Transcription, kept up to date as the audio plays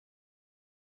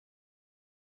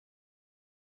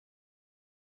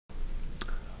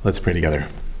Let's pray together.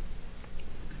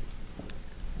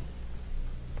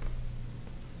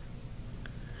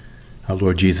 Our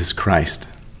Lord Jesus Christ,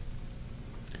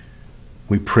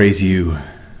 we praise you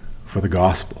for the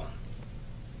gospel.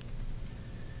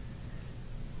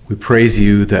 We praise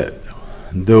you that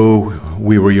though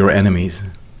we were your enemies,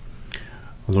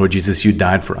 Lord Jesus, you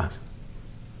died for us.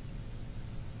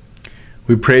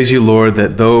 We praise you, Lord,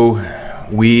 that though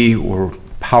we were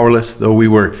powerless, though we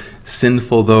were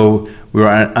sinful, though we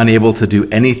were unable to do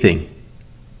anything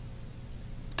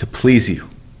to please you,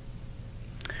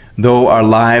 though our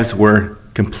lives were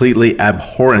completely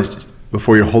abhorrent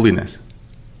before your holiness,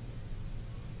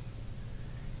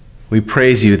 we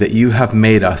praise you that you have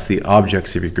made us the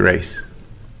objects of your grace.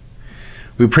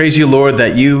 We praise you, Lord,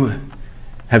 that you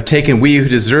have taken we who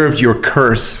deserved your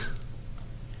curse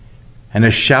and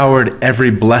have showered every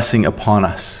blessing upon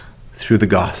us through the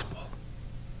gospel.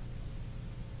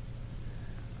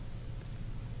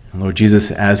 And Lord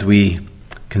Jesus, as we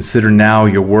consider now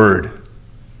your word,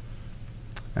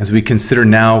 as we consider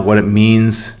now what it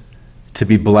means to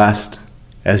be blessed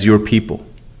as your people,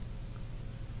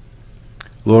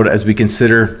 Lord, as we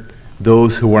consider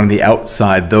those who are on the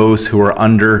outside, those who are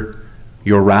under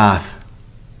your wrath,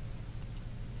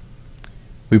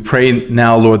 we pray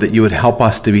now, Lord, that you would help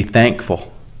us to be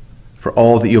thankful for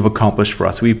all that you have accomplished for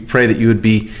us. We pray that you would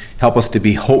help us to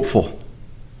be hopeful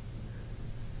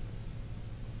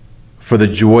for the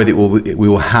joy that we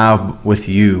will have with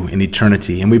you in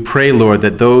eternity. And we pray, Lord,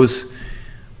 that those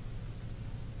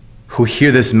who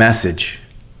hear this message,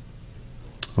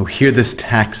 who hear this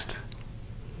text,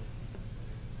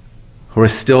 who are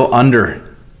still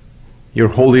under your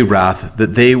holy wrath,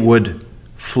 that they would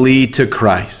flee to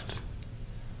Christ,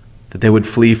 that they would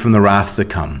flee from the wrath to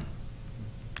come.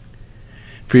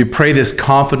 For we pray this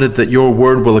confident that your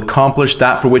word will accomplish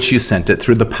that for which you sent it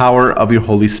through the power of your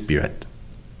Holy Spirit.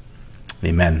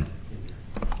 Amen.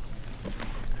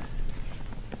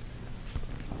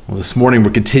 Well, this morning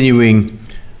we're continuing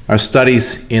our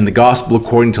studies in the Gospel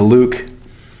according to Luke.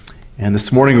 And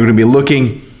this morning we're going to be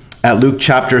looking at Luke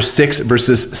chapter 6,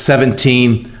 verses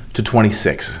 17 to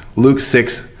 26. Luke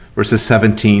 6, verses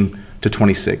 17 to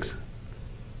 26.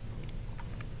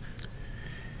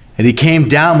 And he came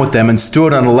down with them and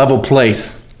stood on a level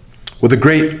place with a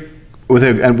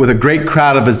great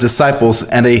crowd of his disciples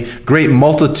and a great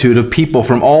multitude of people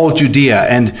from all Judea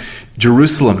and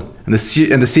Jerusalem and the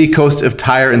sea coast of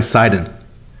Tyre and Sidon,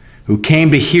 who came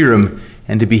to hear him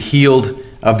and to be healed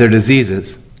of their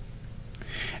diseases.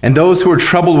 And those who were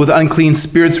troubled with unclean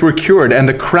spirits were cured, and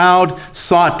the crowd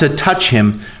sought to touch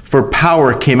him, for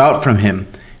power came out from him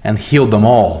and healed them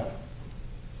all.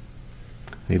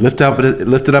 And he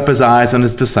lifted up his eyes on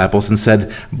his disciples and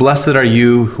said, "Blessed are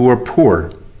you who are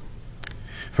poor,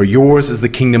 for yours is the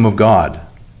kingdom of God.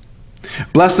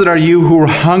 Blessed are you who are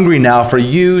hungry now, for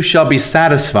you shall be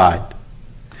satisfied.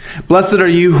 Blessed are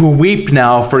you who weep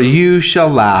now, for you shall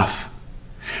laugh.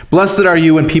 Blessed are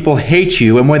you when people hate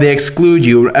you, and when they exclude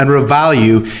you and revile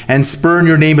you, and spurn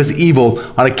your name as evil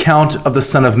on account of the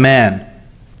Son of Man.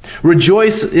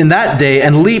 Rejoice in that day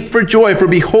and leap for joy, for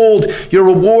behold, your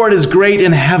reward is great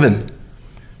in heaven.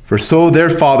 For so their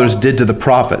fathers did to the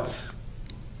prophets.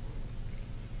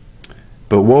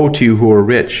 But woe to you who are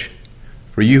rich,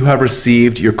 for you have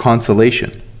received your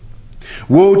consolation.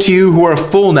 Woe to you who are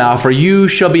full now, for you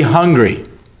shall be hungry.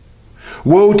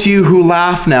 Woe to you who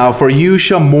laugh now, for you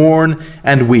shall mourn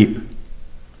and weep.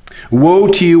 Woe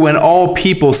to you when all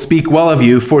people speak well of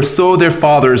you, for so their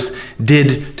fathers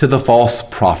did to the false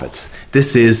prophets."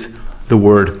 This is the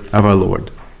word of our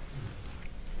Lord.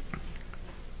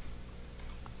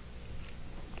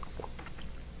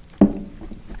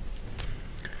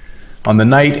 On the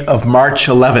night of March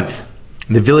 11th,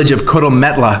 in the village of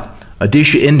Kodometla,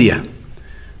 Odisha, India,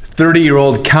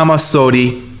 30-year-old Kama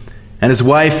Sodhi and his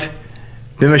wife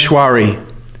Bhimeshwari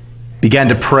began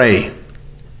to pray.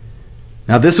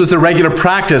 Now, this was the regular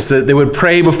practice that they would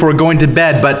pray before going to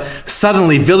bed, but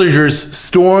suddenly villagers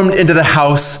stormed into the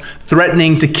house,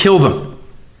 threatening to kill them.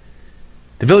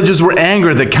 The villagers were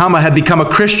angry that Kama had become a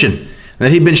Christian, and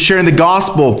that he'd been sharing the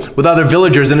gospel with other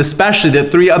villagers, and especially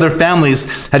that 3 other families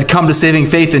had come to saving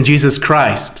faith in Jesus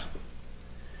Christ.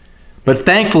 But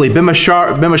thankfully,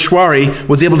 Bhimeshwari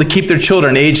was able to keep their 2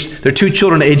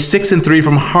 children aged 6 and 3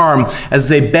 from harm as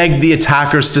they begged the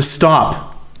attackers to stop.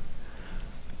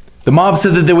 The mob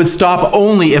said that they would stop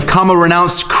only if Kama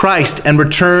renounced Christ and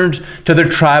returned to their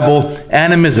tribal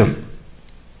animism.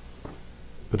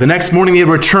 But the next morning they had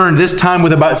returned, this time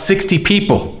with about 60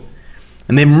 people.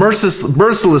 And they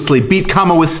mercilessly beat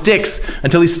Kama with sticks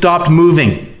until he stopped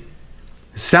moving.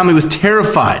 His family was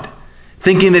terrified,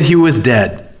 thinking that he was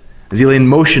dead. as he lay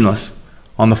motionless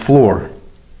on the floor.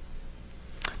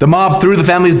 The mob threw the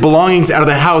family's belongings out of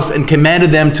the house and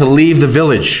commanded them to leave the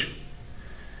village.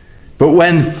 But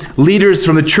when leaders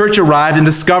from the church arrived and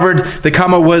discovered that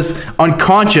Kama was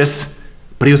unconscious,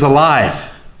 but he was alive,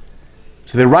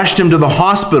 so they rushed him to the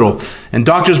hospital, and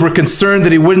doctors were concerned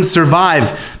that he wouldn't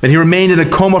survive, but he remained in a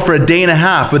coma for a day and a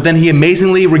half, but then he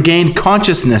amazingly regained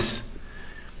consciousness.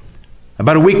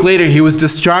 About a week later, he was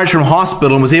discharged from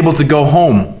hospital and was able to go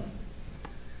home.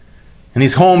 And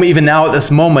he's home even now at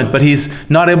this moment, but he's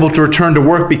not able to return to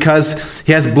work because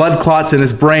he has blood clots in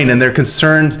his brain, and they're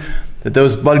concerned that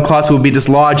those blood clots will be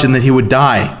dislodged and that he would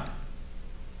die.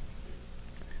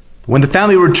 When the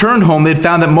family returned home, they'd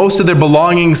found that most of their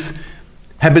belongings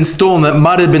had been stolen, that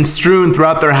mud had been strewn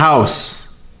throughout their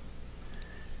house.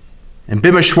 And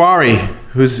Bimeshwari,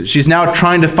 she's now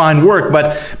trying to find work,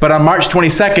 but on March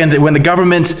 22nd, when the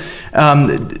government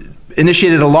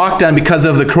initiated a lockdown because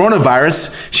of the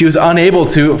coronavirus, she was unable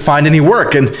to find any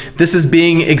work. And this is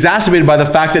being exacerbated by the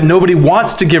fact that nobody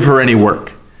wants to give her any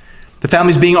work. The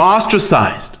family's being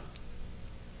ostracized.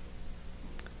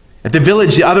 At the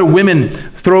village, the other women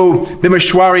throw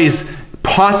Bimeshwari's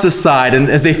pots aside, and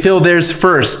as they fill theirs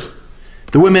first,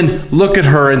 the women look at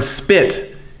her and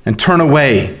spit and turn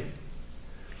away.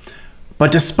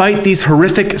 But despite these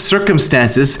horrific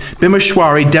circumstances,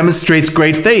 Bimeshwari demonstrates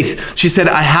great faith. She said,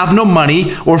 "I have no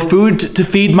money or food to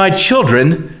feed my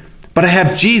children, but I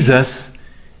have Jesus,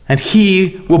 and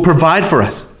he will provide for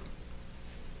us."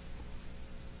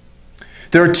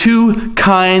 There are two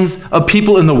kinds of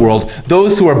people in the world,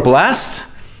 those who are blessed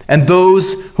and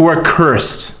those who are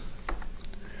cursed.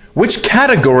 Which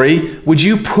category would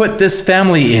you put this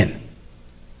family in?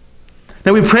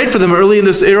 Now, we prayed for them earlier in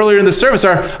the service.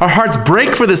 Our hearts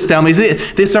break for this family.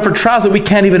 They suffer trials that we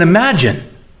can't even imagine.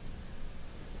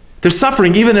 They're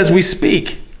suffering even as we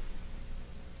speak.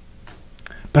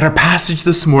 But our passage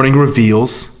this morning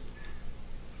reveals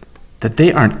that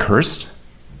they aren't cursed,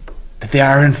 that they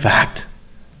are in fact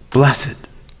blessed.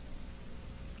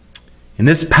 In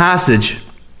this passage,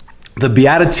 the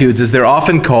Beatitudes, as they're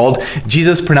often called,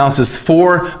 Jesus pronounces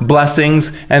 4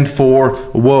 blessings and 4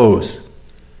 woes.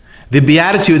 The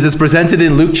Beatitudes, as presented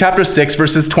in Luke chapter 6,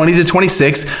 verses 20 to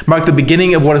 26, mark the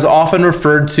beginning of what is often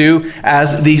referred to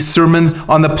as the Sermon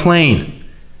on the Plain.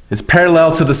 It's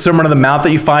parallel to the Sermon on the Mount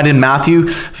that you find in Matthew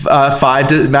 5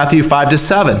 to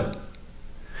 7.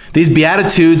 These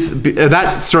Beatitudes,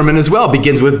 that sermon as well,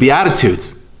 begins with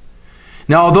Beatitudes.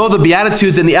 Now, although the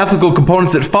Beatitudes and the ethical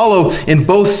components that follow in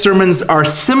both sermons are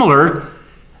similar,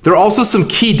 there are also some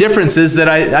key differences that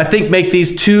I think make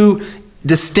these two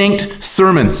distinct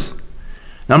sermons.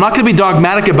 Now, I'm not going to be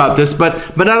dogmatic about this,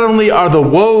 but not only are the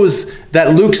woes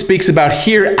that Luke speaks about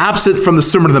here absent from the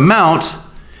Sermon on the Mount,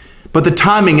 but the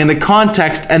timing and the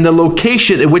context and the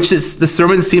location in which the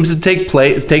sermon seems to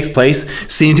takes place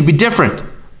seem to be different.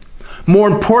 More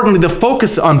importantly, the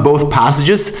focus on both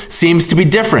passages seems to be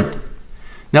different.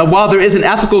 Now, while there is an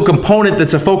ethical component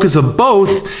that's a focus of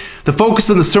both, the focus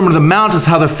on the Sermon on the Mount is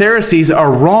how the Pharisees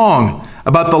are wrong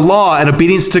about the law and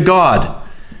obedience to God.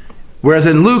 Whereas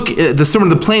in Luke, the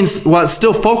Sermon on the Plain, while it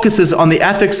still focuses on the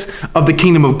ethics of the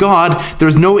kingdom of God,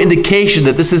 there's no indication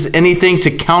that this is anything to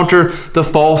counter the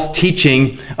false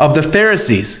teaching of the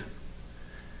Pharisees.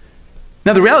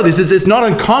 Now, the reality is it's not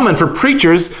uncommon for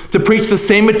preachers to preach the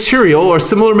same material or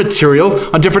similar material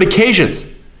on different occasions.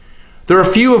 There are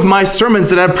a few of my sermons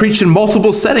that I've preached in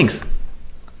multiple settings.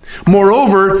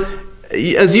 Moreover,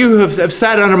 as you have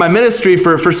sat under my ministry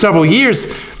for several years,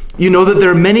 you know that there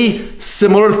are many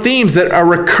similar themes that are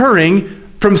recurring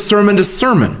from sermon to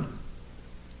sermon.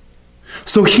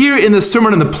 So here in the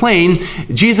Sermon on the Plain,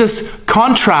 Jesus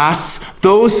contrasts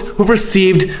those who've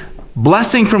received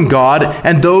blessing from God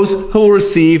and those who will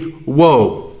receive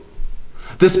woe.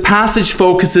 This passage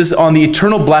focuses on the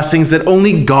eternal blessings that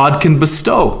only God can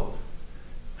bestow.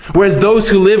 Whereas those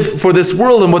who live for this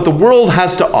world and what the world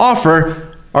has to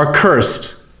offer are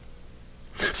cursed.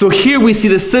 So here we see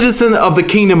the citizen of the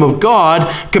kingdom of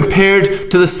God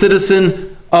compared to the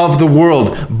citizen of the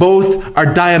world. Both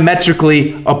are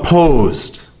diametrically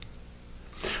opposed.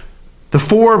 The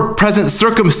 4 present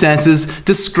circumstances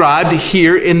described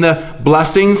here in the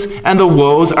blessings and the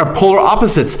woes are polar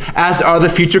opposites, as are the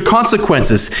future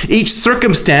consequences. Each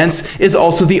circumstance is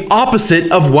also the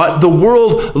opposite of what the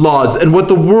world lauds and what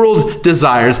the world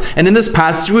desires. And in this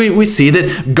passage, we see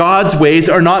that God's ways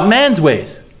are not man's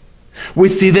ways. We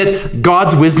see that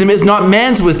God's wisdom is not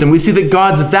man's wisdom. We see that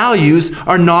God's values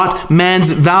are not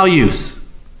man's values.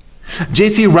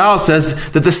 J.C. Ryle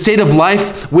says that the state of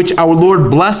life which our Lord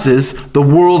blesses, the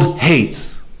world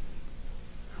hates.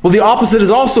 Well, the opposite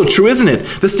is also true, isn't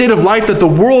it? The state of life that the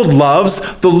world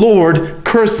loves, the Lord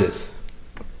curses.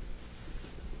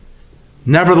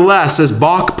 Nevertheless, as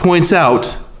Bach points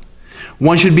out,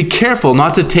 one should be careful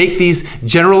not to take these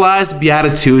generalized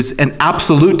beatitudes and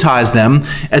absolutize them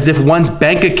as if one's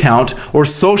bank account or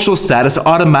social status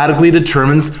automatically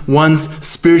determines one's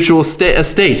spiritual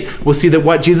estate. We'll see that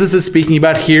what Jesus is speaking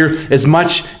about here is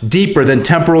much deeper than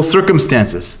temporal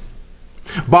circumstances.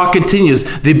 Bach continues,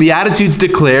 the Beatitudes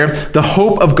declare the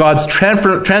hope of God's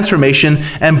transformation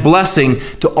and blessing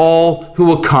to all who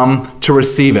will come to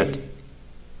receive it.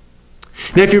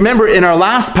 Now, if you remember in our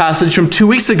last passage from 2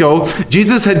 weeks ago,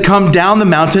 Jesus had come down the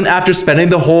mountain after spending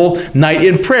the whole night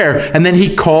in prayer, and then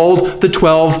he called the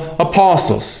 12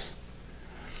 apostles.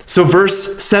 So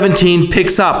verse 17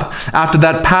 picks up after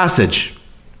that passage.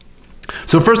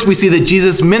 So first we see that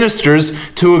Jesus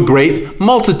ministers to a great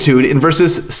multitude in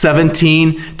verses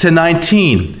 17 to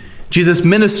 19. Jesus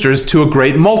ministers to a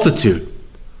great multitude.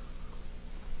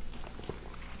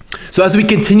 So as we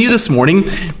continue this morning,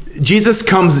 Jesus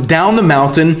comes down the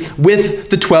mountain with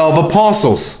the 12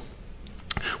 apostles.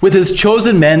 With his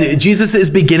chosen men, Jesus is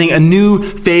beginning a new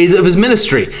phase of his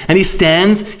ministry. And he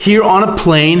stands here on a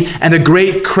plain, and a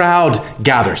great crowd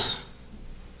gathers.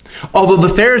 Although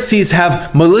the Pharisees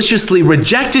have maliciously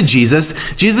rejected Jesus,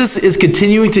 Jesus is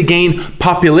continuing to gain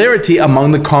popularity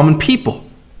among the common people.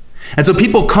 And so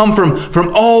people come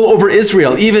from all over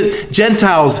Israel, even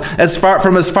Gentiles as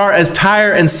far as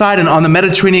Tyre and Sidon on the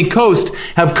Mediterranean coast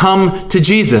have come to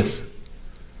Jesus.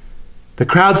 The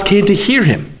crowds came to hear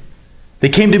him. They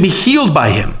came to be healed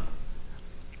by him.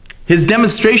 His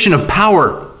demonstration of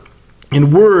power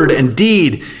in word and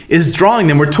deed is drawing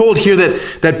them. We're told here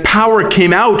that power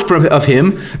came out of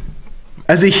him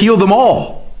as he healed them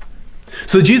all.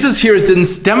 So Jesus here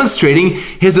is demonstrating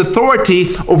his authority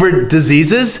over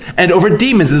diseases and over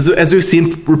demons, as we've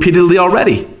seen repeatedly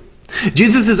already.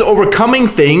 Jesus is overcoming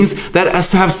things that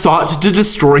have sought to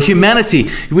destroy humanity.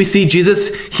 We see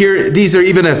Jesus here, these are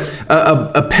even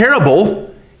a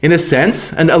parable, in a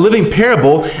sense, and a living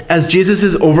parable, as Jesus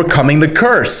is overcoming the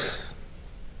curse.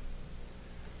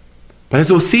 But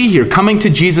as we'll see here, coming to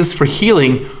Jesus for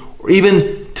healing, or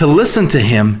even to listen to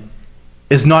him,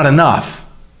 is not enough.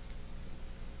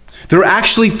 There are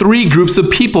actually three groups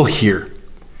of people here.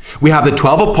 We have the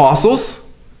 12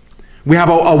 apostles, we have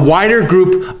a wider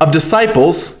group of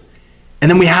disciples,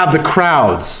 and then we have the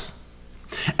crowds.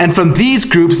 And from these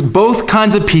groups, both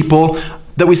kinds of people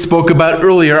that we spoke about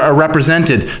earlier are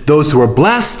represented. Those who are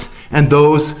blessed and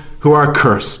those who are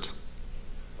cursed.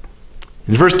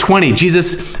 In verse 20,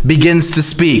 Jesus begins to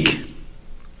speak.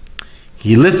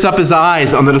 He lifts up his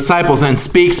eyes on the disciples and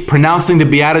speaks, pronouncing the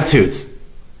Beatitudes.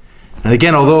 And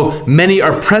again, although many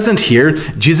are present here,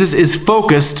 Jesus is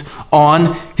focused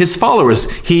on his followers.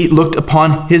 He looked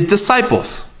upon his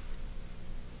disciples.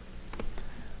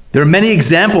 There are many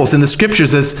examples in the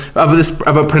scriptures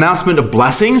of a pronouncement of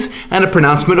blessings and a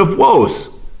pronouncement of woes.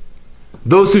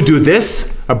 Those who do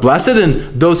this are blessed,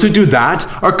 and those who do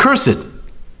that are cursed.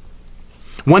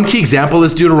 One key example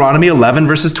is Deuteronomy 11,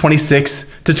 verses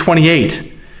 26 to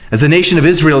 28. As the nation of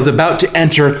Israel is about to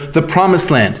enter the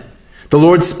promised land, the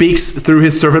Lord speaks through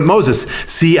his servant Moses.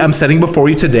 See, I'm setting before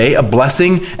you today a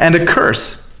blessing and a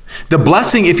curse. The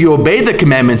blessing if you obey the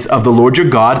commandments of the Lord your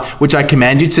God, which I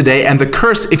command you today, and the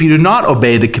curse if you do not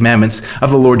obey the commandments of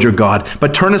the Lord your God,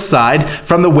 but turn aside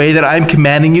from the way that I am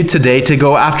commanding you today to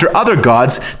go after other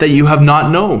gods that you have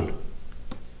not known.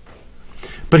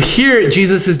 But here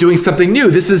Jesus is doing something new.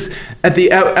 This is at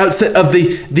the outset of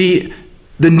the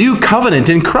new covenant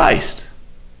in Christ.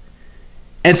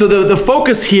 And so the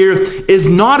focus here is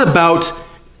not about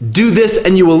do this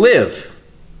and you will live.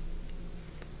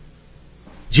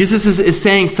 Jesus is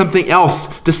saying something else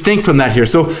distinct from that here.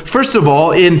 So first of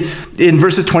all, in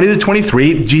verses 20 to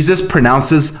 23, Jesus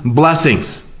pronounces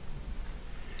blessings.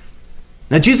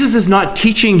 Now Jesus is not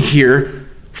teaching here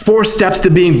 4 steps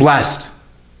to being blessed.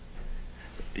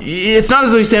 It's not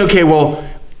as though he's saying, okay, well,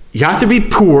 you have to be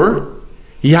poor,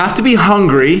 you have to be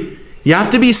hungry, you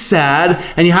have to be sad,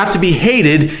 and you have to be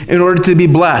hated in order to be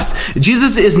blessed.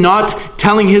 Jesus is not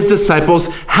telling his disciples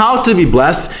how to be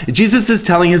blessed. Jesus is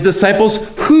telling his disciples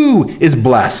who is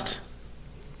blessed.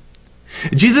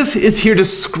 Jesus is here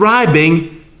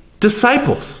describing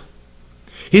disciples.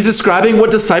 He's describing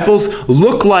what disciples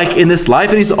look like in this life,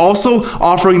 and he's also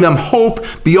offering them hope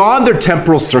beyond their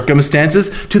temporal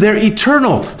circumstances to their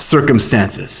eternal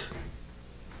circumstances.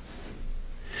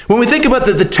 When we think about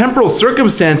the temporal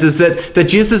circumstances that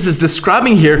Jesus is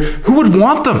describing here, who would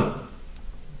want them?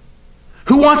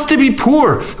 Who wants to be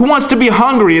poor? Who wants to be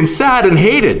hungry and sad and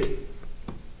hated?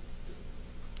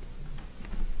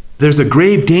 there's a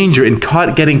grave danger in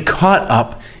getting caught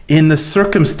up in the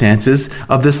circumstances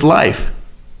of this life.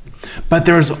 But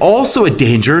there's also a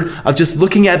danger of just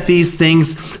looking at these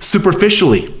things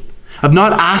superficially, of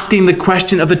not asking the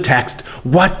question of the text,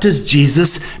 what does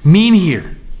Jesus mean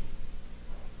here?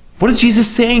 What is Jesus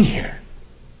saying here?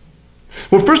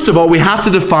 Well, first of all, we have to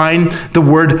define the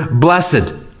word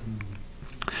blessed.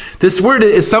 This word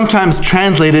is sometimes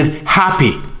translated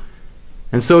happy.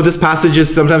 And so this passage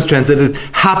is sometimes translated,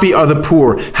 happy are the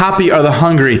poor, happy are the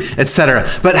hungry, etc.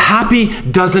 But happy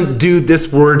doesn't do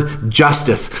this word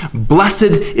justice. Blessed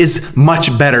is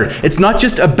much better. It's not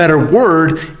just a better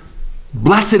word,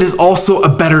 blessed is also a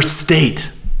better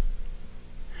state.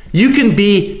 You can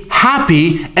be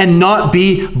happy and not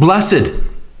be blessed.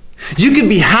 You can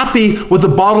be happy with a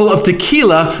bottle of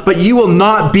tequila, but you will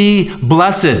not be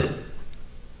blessed.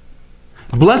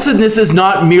 Blessedness is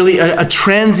not merely a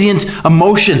transient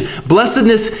emotion.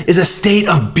 Blessedness is a state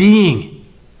of being.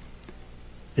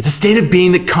 It's a state of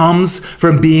being that comes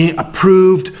from being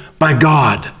approved by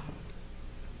God.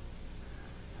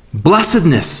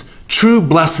 Blessedness, true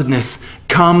blessedness,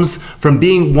 comes from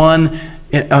being one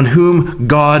on whom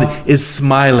God is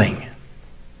smiling.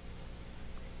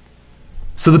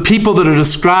 So the people that are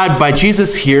described by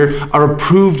Jesus here are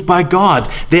approved by God.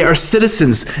 They are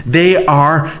citizens. They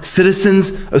are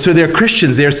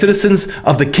Christians. They are citizens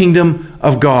of the kingdom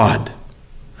of God.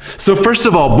 So first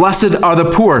of all, blessed are the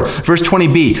poor. Verse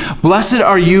 20b, blessed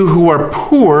are you who are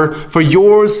poor, for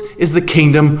yours is the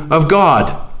kingdom of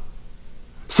God.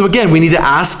 So again, we need to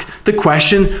ask the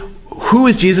question, who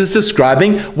is Jesus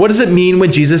describing? What does it mean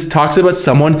when Jesus talks about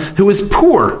someone who is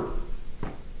poor?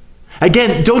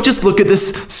 Again, don't just look at this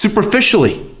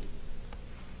superficially.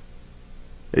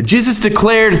 Jesus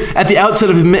declared at the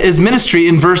outset of his ministry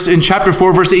in chapter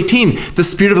 4, verse 18, the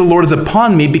Spirit of the Lord is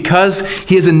upon me because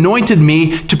he has anointed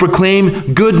me to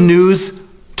proclaim good news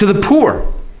to the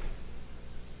poor.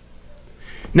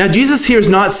 Now, Jesus here is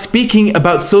not speaking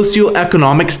about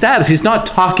socioeconomic status. He's not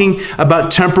talking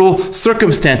about temporal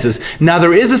circumstances. Now,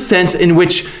 there is a sense in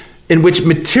which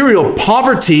material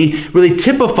poverty really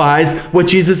typifies what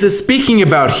Jesus is speaking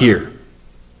about here.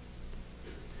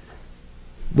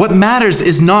 What matters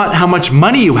is not how much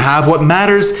money you have. What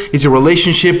matters is your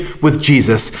relationship with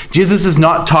Jesus. Jesus is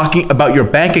not talking about your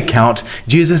bank account.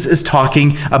 Jesus is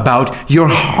talking about your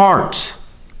heart.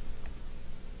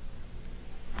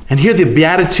 And here the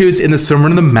Beatitudes in the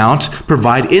Sermon on the Mount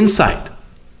provide insight.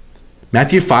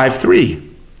 Matthew 5:3.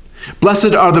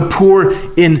 Blessed are the poor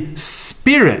in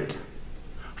spirit,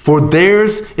 for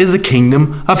theirs is the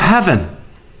kingdom of heaven.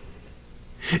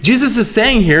 Jesus is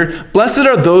saying here, blessed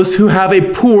are those who have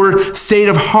a poor state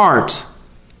of heart.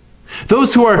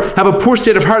 Those who have a poor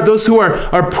state of heart, those who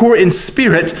are poor in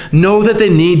spirit, know that they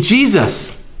need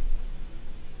Jesus.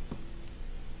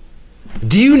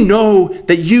 Do you know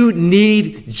that you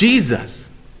need Jesus?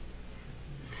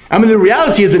 I mean, the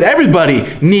reality is that everybody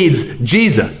needs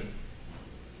Jesus.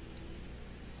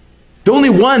 The only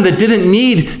one that didn't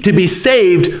need to be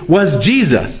saved was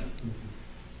Jesus.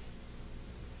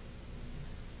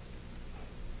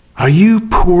 Are you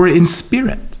poor in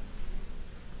spirit?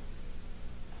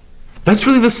 That's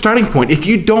really the starting point. If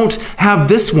you don't have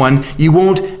this one, you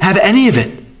won't have any of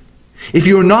it. If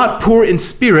you are not poor in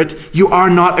spirit, you are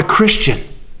not a Christian.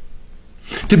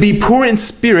 To be poor in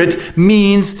spirit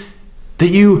means that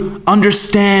you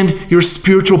understand your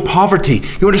spiritual poverty.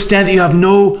 You understand that you have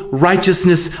no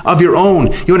righteousness of your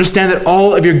own. You understand that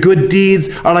all of your good deeds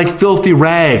are like filthy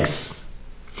rags.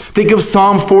 Think of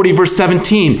Psalm 40, verse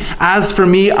 17. As for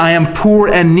me, I am poor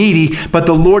and needy, but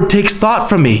the Lord takes thought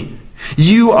for me.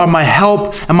 You are my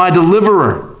help and my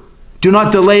deliverer. Do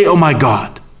not delay, O my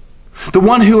God. The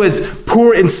one who is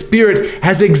poor in spirit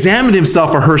has examined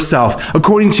himself or herself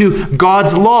according to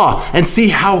God's law and see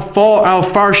how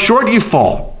far short you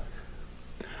fall.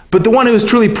 But the one who is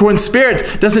truly poor in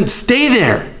spirit doesn't stay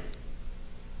there.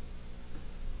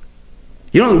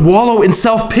 You don't wallow in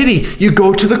self-pity. You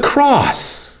go to the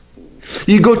cross.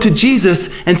 You go to Jesus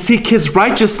and seek his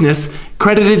righteousness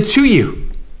credited to you.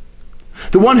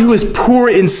 The one who is poor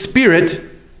in spirit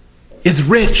is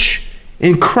rich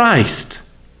in Christ.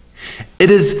 It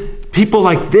is people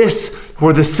like this who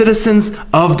are the citizens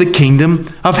of the kingdom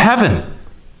of heaven.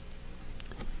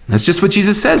 That's just what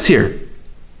Jesus says here.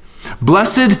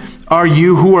 Blessed are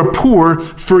you who are poor,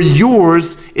 for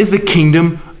yours is the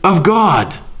kingdom of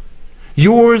God.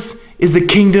 Yours is the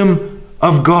kingdom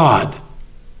of God.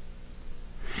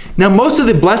 Now, most of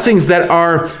the blessings that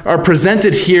are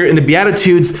presented here in the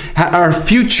Beatitudes are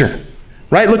future.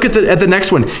 Right? Look at the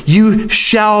next one. You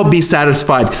shall be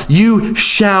satisfied. You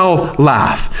shall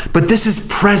laugh. But this is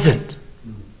present.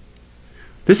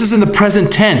 This is in the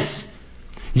present tense.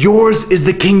 Yours is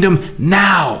the kingdom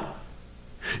now.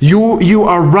 You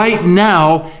are right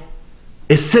now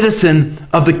a citizen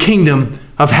of the kingdom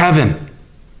of heaven.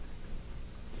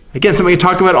 Again, something we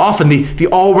talk about often, the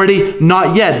already,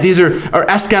 not yet. These are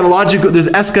eschatological, there's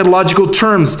eschatological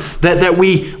terms that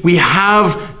we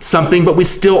have something, but we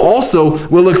still also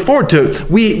will look forward to.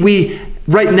 We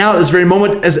right now, at this very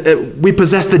moment, as we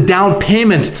possess the down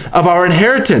payment of our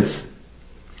inheritance.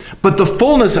 But the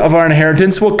fullness of our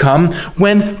inheritance will come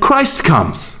when Christ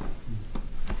comes.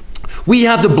 We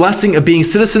have the blessing of being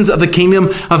citizens of the kingdom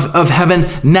of heaven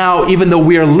now, even though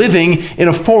we are living in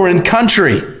a foreign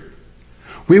country.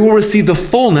 We will receive the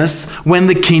fullness when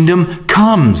the kingdom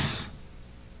comes.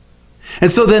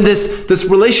 And so then this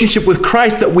relationship with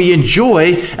Christ that we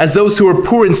enjoy as those who are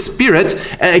poor in spirit,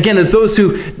 again, as those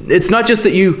who, it's not just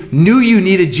that you knew you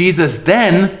needed Jesus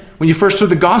then when you first heard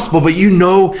the gospel, but you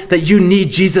know that you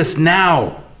need Jesus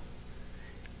now.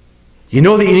 You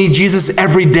know that you need Jesus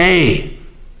every day.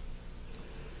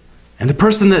 And the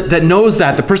person that knows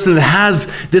that, the person that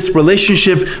has this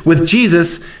relationship with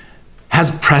Jesus,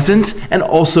 has present and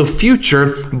also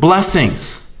future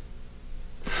blessings.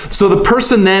 So the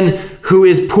person then who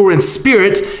is poor in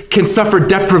spirit can suffer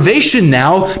deprivation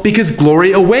now because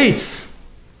glory awaits.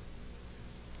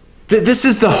 This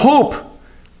is the hope.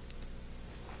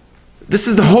 This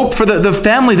is the hope for the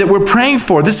family that we're praying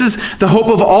for. This is the hope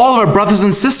of all of our brothers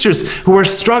and sisters who are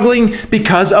struggling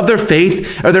because of their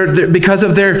faith, or because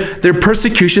of their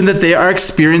persecution that they are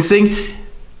experiencing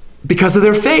because of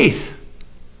their faith.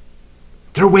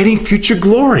 They're awaiting future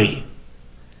glory,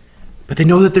 but they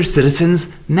know that they're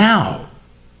citizens now.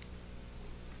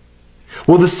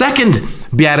 Well, the second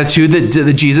beatitude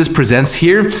that Jesus presents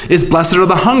here is blessed are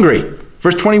the hungry.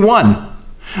 Verse 21.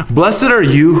 Blessed are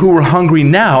you who are hungry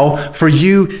now, for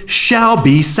you shall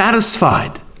be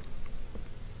satisfied.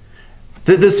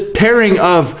 This pairing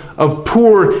of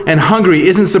poor and hungry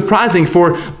isn't surprising,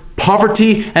 for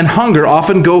poverty and hunger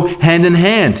often go hand in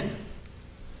hand.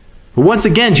 But once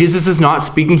again, Jesus is not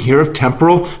speaking here of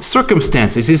temporal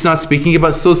circumstances. He's not speaking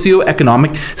about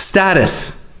socioeconomic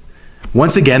status.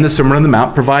 Once again, the Sermon on the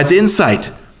Mount provides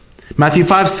insight. Matthew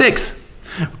 5:6.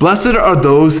 Blessed are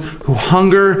those who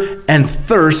hunger and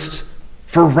thirst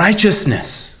for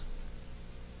righteousness.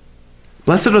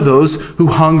 Blessed are those who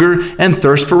hunger and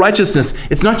thirst for righteousness.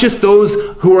 It's not just those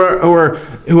who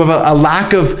have a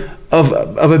lack of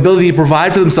ability to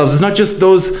provide for themselves. It's not just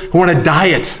those who are on a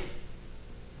diet.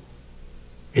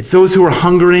 It's those who are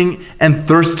hungering and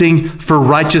thirsting for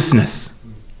righteousness.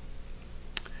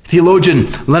 Theologian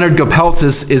Leonard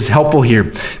Gopeltis is helpful here.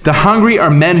 The hungry are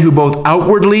men who both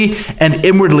outwardly and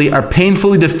inwardly are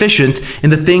painfully deficient in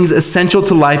the things essential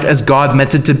to life as God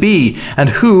meant it to be, and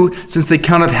who, since they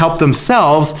cannot help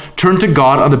themselves, turn to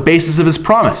God on the basis of his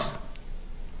promise.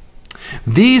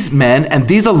 These men, and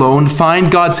these alone, find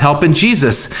God's help in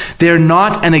Jesus. They are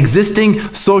not an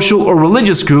existing social or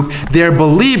religious group. They are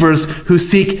believers who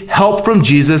seek help from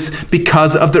Jesus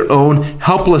because of their own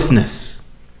helplessness.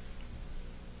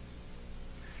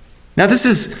 Now, this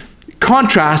is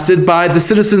contrasted by the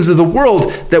citizens of the world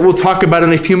that we'll talk about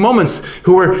in a few moments,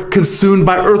 who are consumed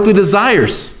by earthly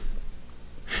desires.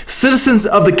 Citizens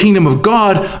of the kingdom of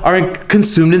God are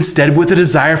consumed instead with a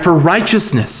desire for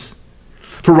righteousness.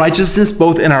 For righteousness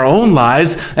both in our own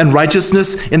lives and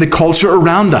righteousness in the culture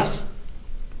around us.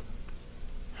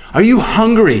 Are you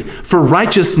hungry for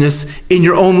righteousness in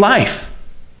your own life?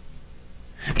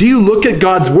 Do you look at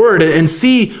God's word and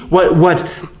see what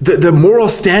the moral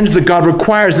standards that God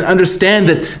requires and understand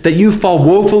that you fall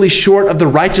woefully short of the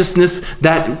righteousness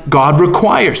that God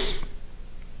requires?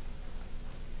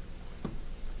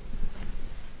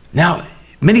 Now,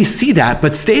 many see that,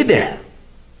 but stay there.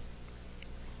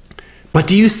 But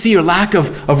do you see your lack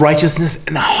of righteousness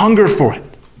and hunger for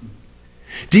it?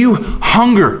 Do you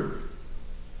hunger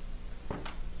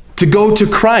to go to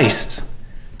Christ?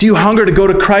 Do you hunger to go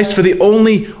to Christ for the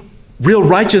only real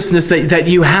righteousness that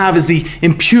you have is the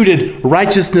imputed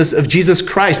righteousness of Jesus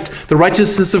Christ, the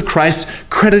righteousness of Christ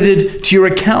credited to your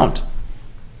account?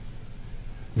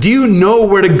 Do you know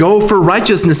where to go for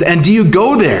righteousness, and do you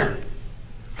go there?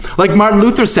 Like Martin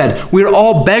Luther said, we are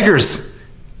all beggars.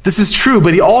 This is true,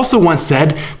 but he also once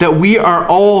said that we are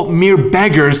all mere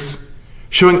beggars,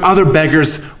 showing other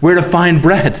beggars where to find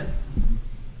bread.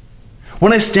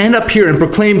 When I stand up here and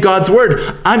proclaim God's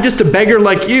word, I'm just a beggar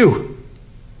like you,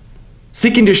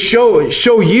 seeking to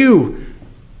show you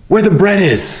where the bread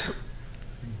is.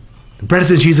 The bread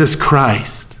is in Jesus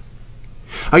Christ.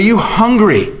 Are you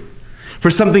hungry for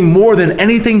something more than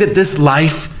anything that this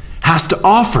life has to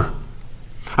offer?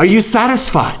 Are you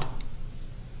satisfied?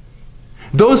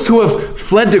 Those who have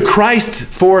fled to Christ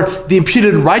for the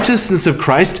imputed righteousness of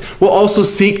Christ will also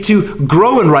seek to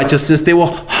grow in righteousness. They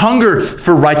will hunger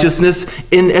for righteousness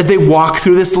as they walk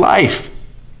through this life,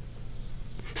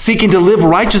 seeking to live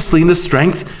righteously in the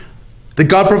strength that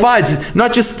God provides.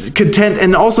 Not just content,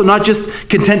 and also not just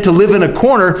content to live in a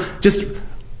corner, just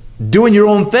doing your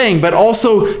own thing, but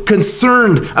also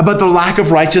concerned about the lack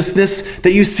of righteousness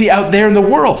that you see out there in the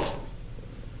world.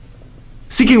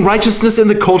 Seeking righteousness in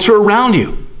the culture around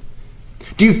you.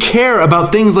 Do you care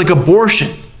about things like abortion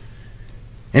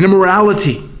and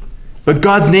immorality, but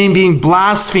God's name being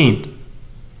blasphemed?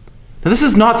 Now, this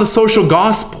is not the social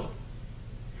gospel.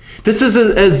 This is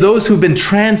as those who've been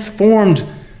transformed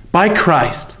by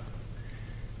Christ,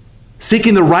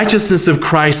 seeking the righteousness of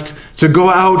Christ to go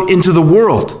out into the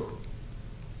world.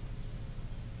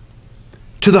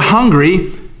 To the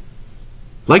hungry,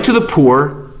 like to the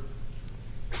poor,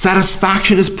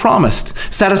 satisfaction is promised.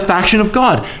 Satisfaction of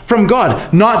God, from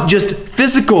God. Not just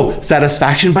physical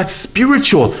satisfaction, but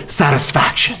spiritual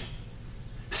satisfaction.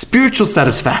 Spiritual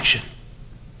satisfaction.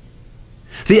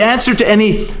 The answer to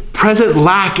any present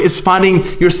lack is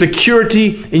finding your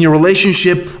security in your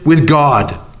relationship with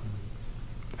God.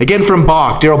 Again from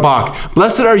Darrell Bach.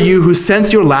 Blessed are you who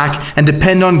sense your lack and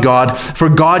depend on God, for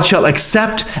God shall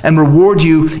accept and reward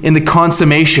you in the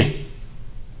consummation.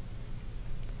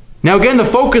 Now again, the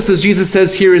focus, as Jesus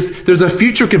says here, is there's a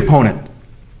future component.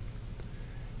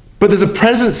 But there's a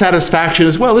present satisfaction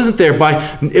as well, isn't there?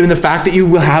 In the fact that you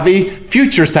will have a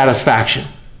future satisfaction.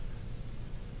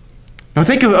 Now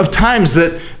think of times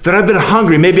that I've been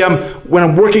hungry. Maybe when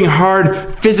I'm working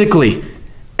hard physically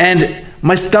and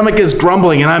my stomach is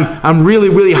grumbling and I'm really,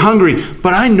 really hungry,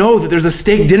 but I know that there's a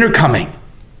steak dinner coming.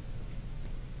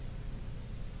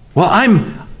 Well,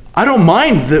 I don't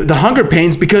mind the hunger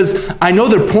pains because I know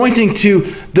they're pointing to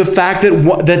the fact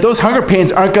that those hunger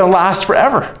pains aren't going to last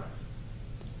forever.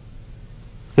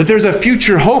 That there's a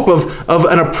future hope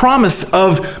and a promise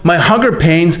of my hunger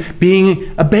pains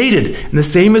being abated. And the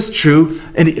same is true,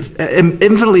 and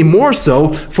infinitely more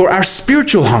so, for our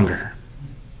spiritual hunger.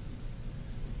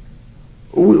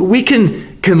 We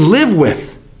can live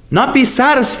with, not be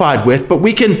satisfied with, but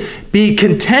we can be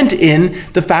content in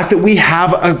the fact that we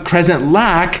have a present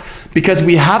lack because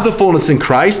we have the fullness in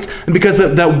Christ, and because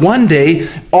that one day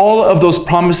all of those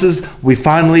promises will be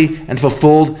finally and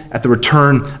fulfilled at the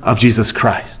return of Jesus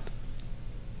Christ.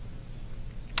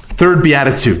 Third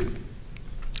beatitude.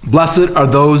 Blessed are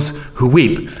those who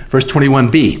weep. Verse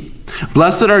 21b.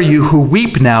 Blessed are you who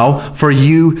weep now, for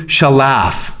you shall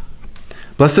laugh.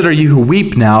 Blessed are you who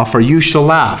weep now, for you shall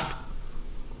laugh.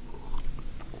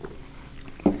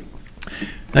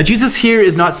 Now, Jesus here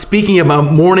is not speaking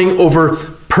about mourning over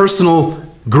personal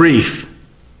grief,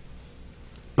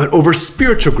 but over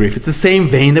spiritual grief. It's the same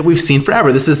vein that we've seen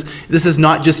forever. This is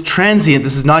not just transient.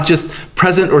 This is not just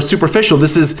present or superficial.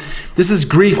 This is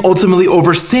grief ultimately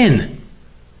over sin.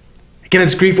 Again,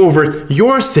 it's grief over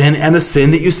your sin and the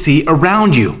sin that you see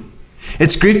around you.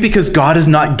 It's grief because God is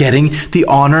not getting the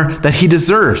honor that he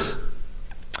deserves.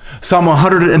 Psalm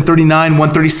 139,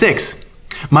 136.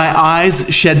 My eyes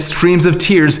shed streams of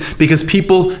tears because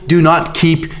people do not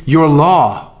keep your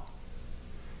law.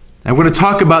 And we're going to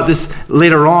talk about this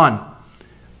later on.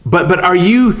 But are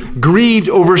you grieved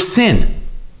over sin?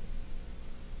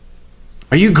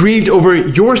 Are you grieved over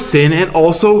your sin and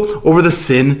also over the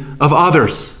sin of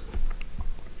others?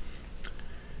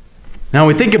 Now,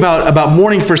 when we think about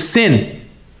mourning for sin,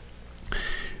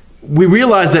 we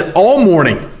realize that all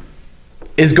mourning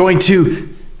is going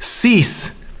to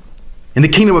cease in the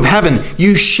kingdom of heaven.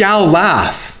 You shall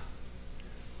laugh.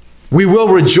 We will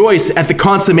rejoice at the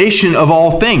consummation of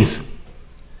all things.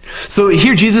 So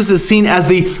here Jesus is seen as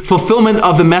the fulfillment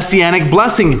of the messianic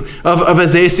blessing of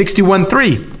Isaiah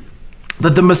 61:3,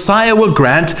 that the Messiah will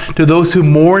grant to those who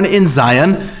mourn in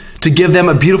Zion to give them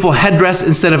a beautiful headdress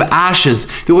instead of ashes,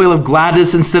 the oil of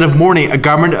gladness instead of mourning, a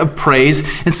garment of praise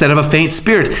instead of a faint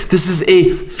spirit. This is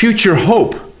a future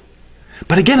hope.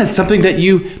 But again, it's something that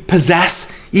you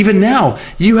possess even now.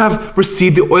 You have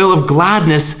received the oil of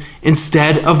gladness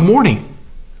instead of mourning.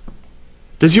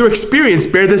 Does your experience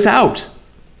bear this out?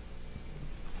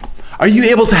 Are you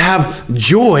able to have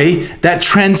joy that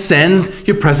transcends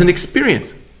your present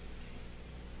experience?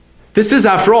 This is,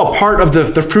 after all, part of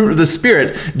the fruit of the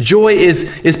Spirit. Joy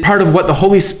is part of what the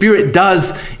Holy Spirit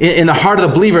does in the heart of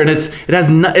the believer, and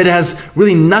it has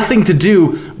really nothing to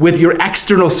do with your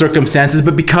external circumstances,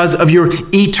 but because of your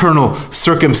eternal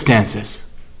circumstances.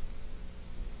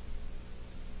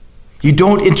 You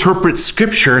don't interpret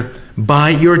Scripture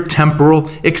by your temporal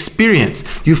experience.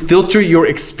 You filter your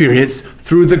experience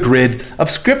through the grid of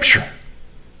Scripture.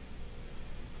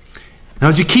 Now,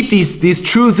 as you keep these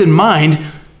truths in mind,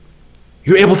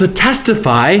 you're able to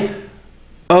testify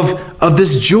of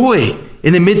this joy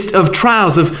in the midst of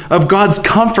trials, of God's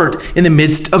comfort in the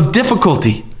midst of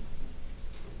difficulty.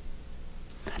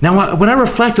 Now, when I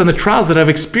reflect on the trials that I've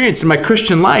experienced in my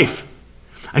Christian life,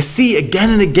 I see again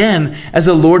and again as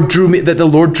the Lord drew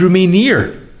me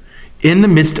near in the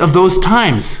midst of those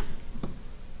times.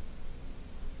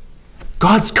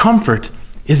 God's comfort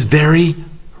is very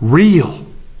real.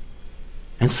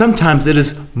 And sometimes it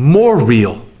is more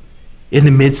real in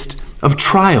the midst of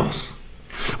trials.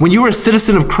 When you are a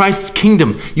citizen of Christ's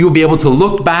kingdom, you will be able to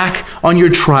look back on your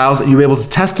trials and you'll be able to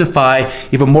testify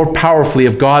even more powerfully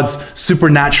of God's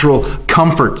supernatural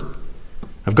comfort,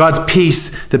 of God's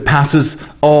peace that passes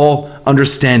all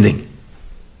understanding.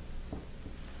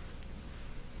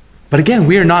 But again,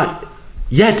 we are not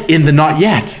yet in the not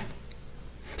yet.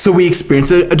 So we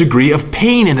experience a degree of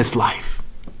pain in this life.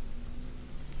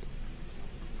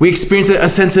 We experience a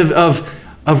sense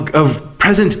of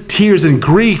present tears and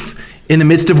grief in the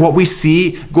midst of what we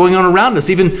see going on around us.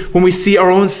 Even when we see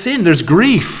our own sin, there's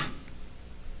grief.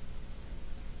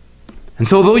 And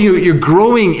so although you're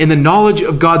growing in the knowledge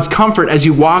of God's comfort as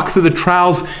you walk through the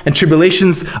trials and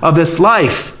tribulations of this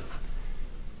life,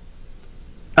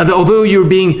 and although you're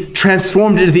being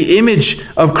transformed into the image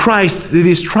of Christ through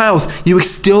these trials, you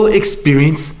still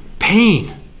experience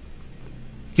pain.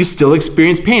 You still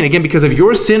experience pain, again, because of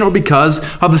your sin or because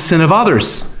of the sin of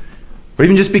others, or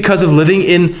even just because of living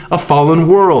in a fallen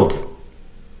world.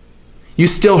 You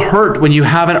still hurt when you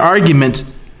have an argument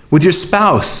with your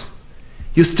spouse.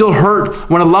 You still hurt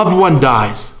when a loved one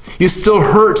dies. You still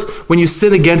hurt when you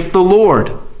sin against the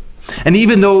Lord. And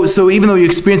even though you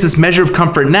experience this measure of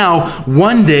comfort now,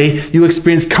 one day you'll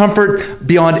experience comfort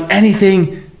beyond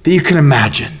anything that you can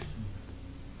imagine.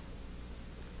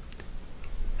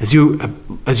 As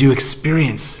you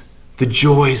experience the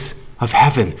joys of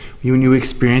heaven, when you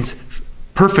experience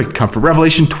perfect comfort.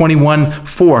 Revelation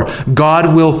 21:4,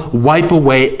 God will wipe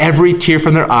away every tear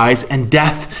from their eyes, and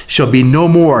death shall be no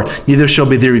more. Neither shall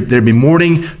there be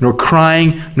mourning, nor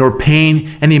crying, nor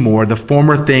pain anymore. The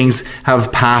former things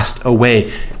have passed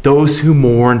away. Those who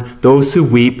mourn, those who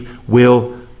weep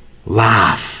will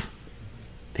laugh.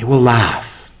 They will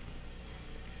laugh.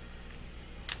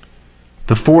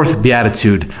 The fourth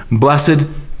beatitude, blessed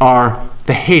are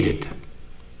the hated.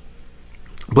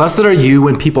 Blessed are you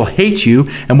when people hate you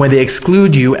and when they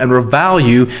exclude you and revile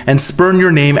you and spurn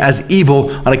your name as evil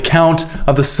on account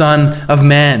of the Son of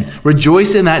Man.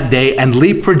 Rejoice in that day and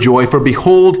leap for joy, for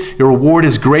behold, your reward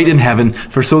is great in heaven,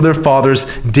 for so their fathers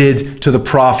did to the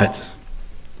prophets.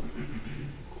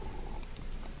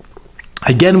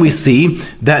 Again, we see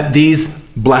that these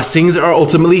blessings are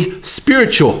ultimately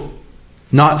spiritual,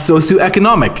 not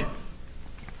socioeconomic.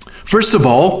 First of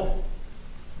all,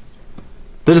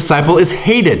 the disciple is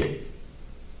hated.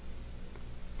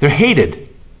 They're hated.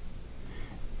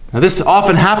 Now, this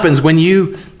often happens when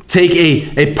you take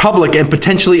a public and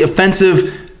potentially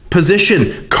offensive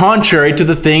position contrary to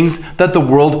the things that the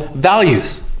world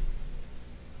values.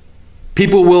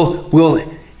 People will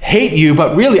hate you,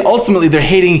 but really, ultimately, they're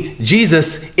hating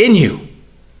Jesus in you.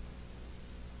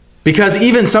 Because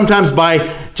even sometimes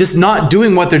by just not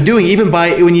doing what they're doing, even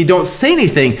by when you don't say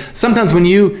anything, sometimes when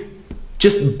you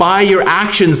just by your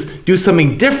actions do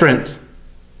something different,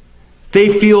 they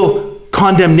feel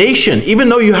condemnation, even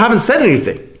though you haven't said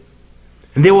anything.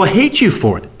 And they will hate you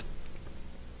for it.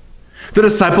 The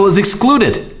disciple is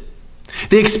excluded.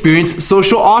 They experience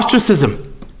social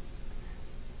ostracism.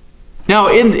 Now,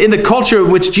 in the culture in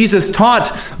which Jesus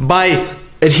taught, by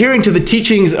adhering to the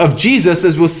teachings of Jesus,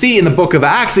 as we'll see in the book of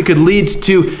Acts, it could lead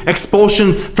to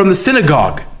expulsion from the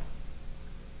synagogue.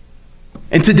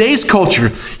 In today's culture,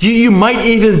 you might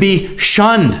even be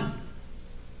shunned,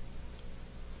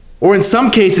 or in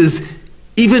some cases,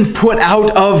 even put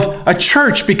out of a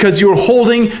church because you're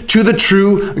holding to the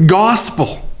true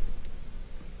gospel.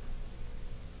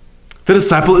 The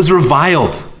disciple is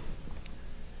reviled.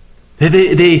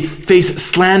 They face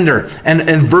slander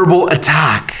and verbal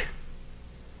attack.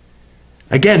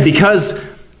 Again, because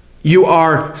you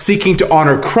are seeking to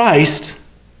honor Christ,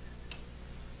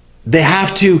 they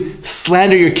have to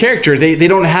slander your character. They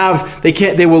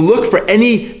will look for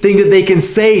anything that they can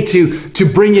say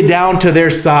to bring you down to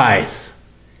their size.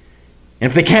 And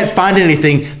if they can't find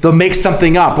anything, they'll make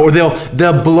something up, or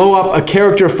they'll blow up a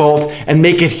character fault and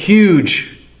make it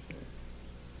huge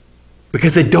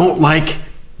because they don't like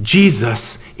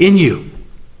Jesus in you.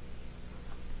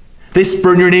 They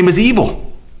spurn your name as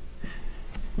evil.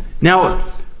 Now,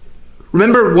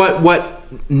 remember what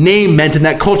name meant in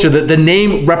that culture. The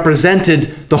name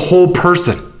represented the whole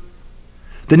person.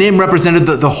 The name represented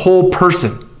the whole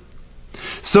person.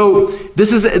 So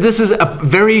this is a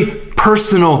very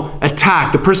personal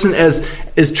attack. The person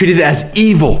is treated as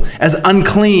evil, as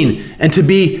unclean, and to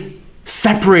be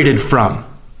separated from.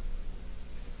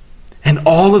 And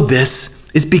all of this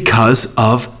is because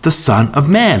of the Son of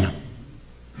Man.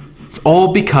 It's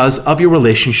all because of your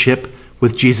relationship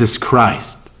with Jesus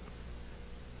Christ.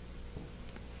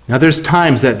 Now there's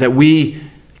times that we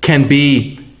can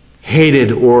be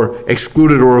hated or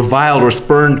excluded or reviled or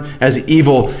spurned as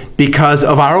evil because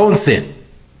of our own sin.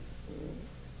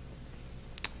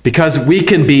 Because we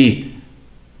can be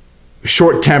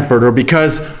short-tempered, or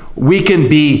because we can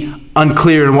be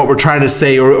unclear in what we're trying to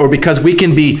say, or because we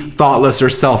can be thoughtless or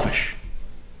selfish.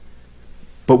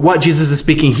 But what Jesus is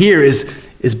speaking here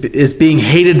is being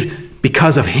hated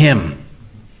because of him.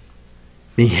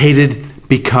 Being hated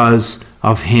because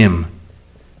of him.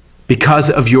 Because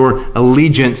of your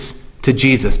allegiance to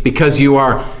Jesus. Because you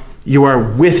are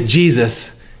with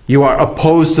Jesus, you are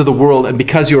opposed to the world. And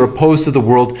because you're opposed to the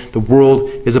world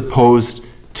is opposed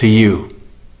to you.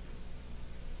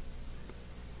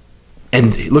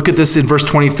 And look at this in verse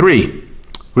 23.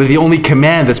 Really the only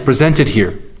command that's presented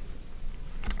here.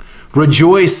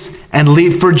 Rejoice and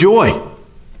leap for joy.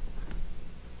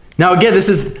 Now again, this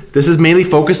is mainly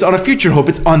focused on a future hope.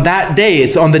 It's on that day.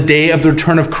 It's on the day of the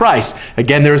return of Christ.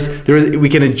 Again, we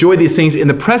can enjoy these things in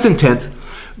the present tense,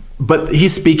 but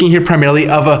he's speaking here primarily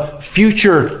of a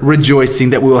future rejoicing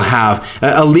that we will have,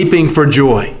 a leaping for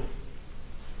joy.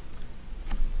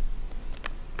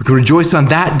 We can rejoice on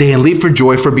that day and leap for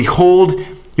joy, for behold,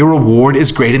 your reward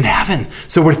is great in heaven.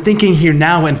 So we're thinking here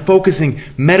now and focusing,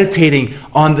 meditating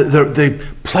on the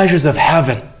pleasures of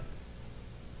heaven.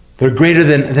 They're greater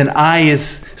than eye is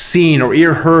seen or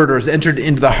ear heard or has entered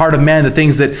into the heart of man, the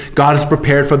things that God has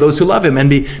prepared for those who love him. And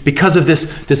because of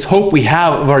this hope we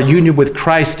have of our union with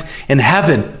Christ in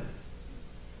heaven,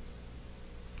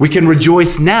 we can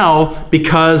rejoice now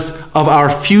because of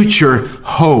our future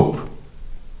hope.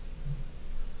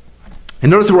 And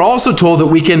notice we're also told that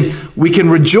we can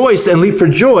rejoice and leap for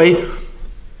joy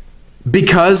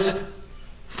because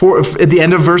at the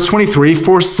end of verse 23,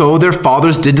 for so their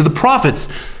fathers did to the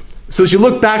prophets. So as you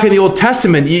look back in the Old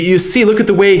Testament, you see, look at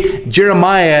the way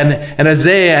Jeremiah and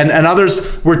Isaiah and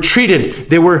others were treated.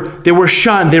 They were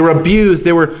shunned, they were abused,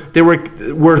 they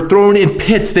were thrown in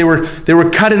pits, they were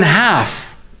cut in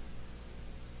half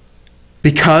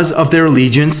because of their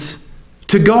allegiance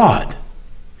to God.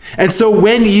 And so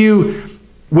when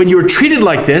you're treated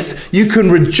like this, you can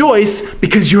rejoice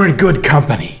because you're in good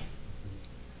company.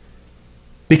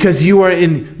 Because you are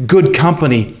in good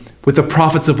company with the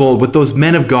prophets of old, with those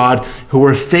men of God who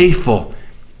were faithful,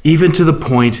 even to the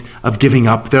point of giving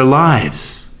up their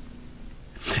lives.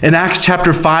 In Acts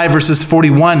chapter 5, verses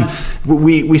 41,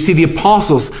 we see the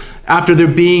apostles, after they're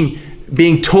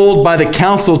being told by the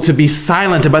council to be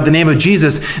silent about the name of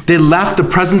Jesus, they left the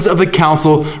presence of the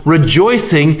council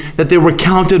rejoicing that they were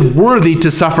counted worthy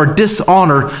to suffer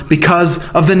dishonor because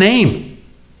of the name.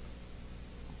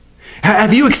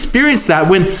 Have you experienced that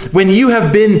when you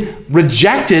have been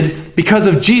rejected because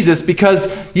of Jesus,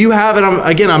 because you have, and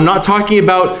I'm not talking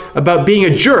about being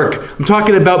a jerk. I'm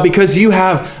talking about because you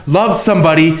have loved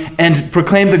somebody and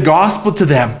proclaimed the gospel to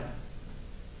them.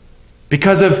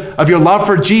 Because of your love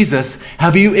for Jesus,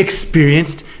 have you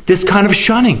experienced this kind of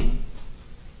shunning?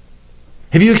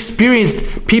 Have you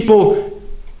experienced people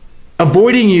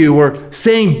avoiding you or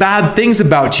saying bad things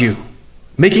about you,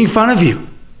 making fun of you?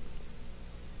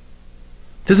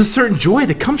 There's a certain joy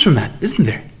that comes from that, isn't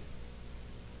there?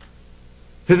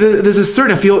 There's a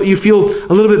certain, you feel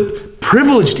a little bit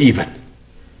privileged even,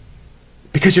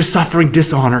 because you're suffering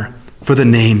dishonor for the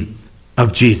name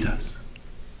of Jesus.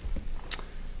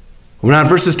 Now in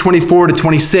verses 24 to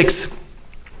 26,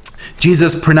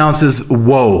 Jesus pronounces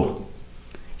woe.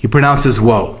 He pronounces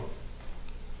woe.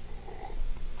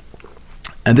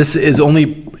 And this is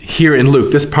only here in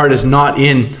Luke. This part is not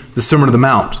in the Sermon on the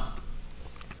Mount.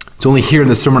 It's only here in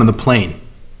the Sermon on the Plain,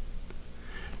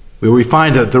 where we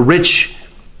find that the rich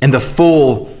and the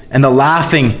full and the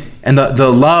laughing and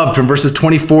the loved from verses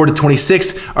 24 to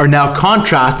 26 are now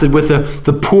contrasted with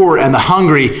the poor and the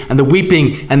hungry and the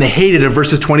weeping and the hated of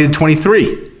verses 20 to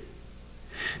 23.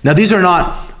 Now these are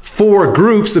not four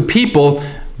groups of people,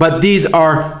 but these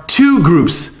are two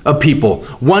groups of people.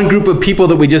 One group of people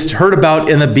that we just heard about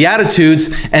in the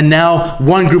Beatitudes, and now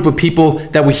one group of people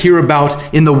that we hear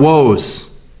about in the woes.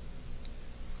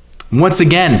 Once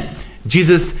again,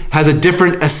 Jesus has a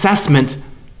different assessment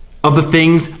of the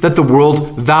things that the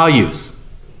world values.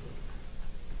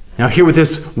 Now here with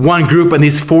this one group and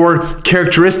these four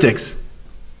characteristics.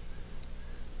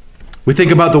 We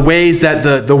think about the ways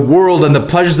that the world and the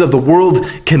pleasures of the world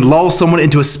can lull someone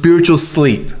into a spiritual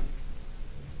sleep.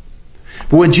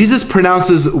 But when Jesus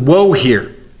pronounces woe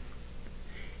here,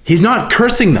 he's not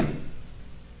cursing them.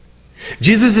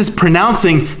 Jesus is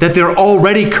pronouncing that they're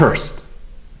already cursed.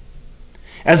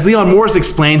 As Leon Morris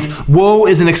explains, woe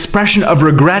is an expression of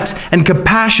regret and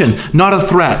compassion, not a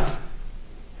threat.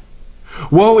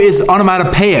 Woe is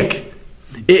onomatopoeic.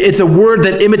 It's a word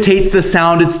that imitates the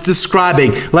sound it's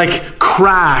describing, like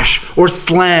crash or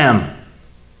slam.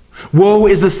 Woe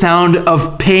is the sound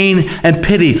of pain and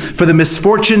pity for the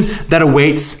misfortune that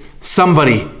awaits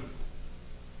somebody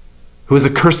who is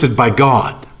accursed by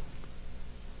God.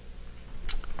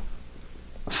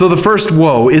 So the first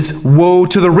woe is woe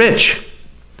to the rich.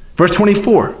 Verse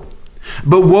 24.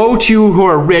 But woe to you who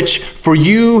are rich, for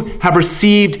you have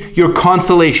received your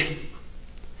consolation.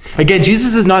 Again,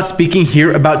 Jesus is not speaking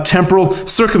here about temporal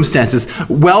circumstances.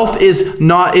 Wealth is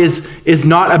not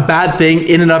a bad thing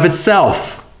in and of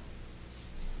itself.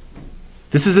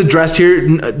 This is addressed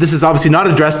here. This is obviously not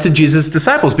addressed to Jesus'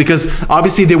 disciples because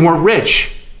obviously they weren't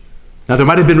rich. Now, there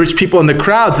might have been rich people in the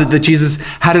crowds that Jesus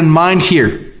had in mind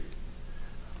here.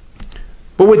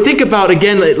 But we think about,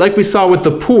 again, like we saw with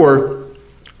the poor,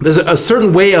 there's a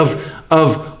certain way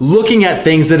of looking at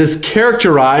things that is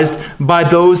characterized by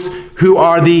those who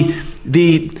are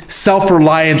the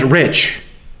self-reliant rich.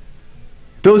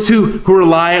 Those who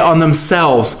rely on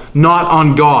themselves, not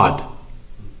on God.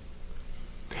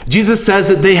 Jesus says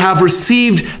that they have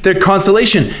received their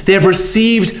consolation. They have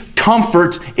received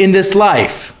comfort in this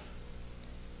life.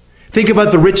 Think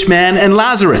about the rich man and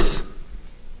Lazarus.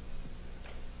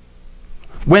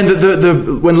 When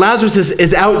when Lazarus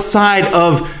is outside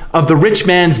of the rich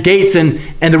man's gates and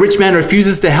the rich man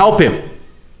refuses to help him,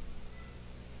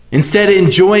 instead of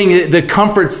enjoying the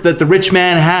comforts that the rich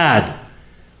man had,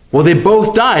 well, they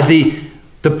both died.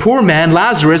 The poor man,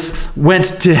 Lazarus, went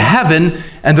to heaven,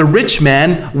 and the rich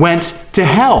man went to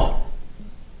hell.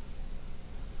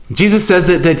 Jesus says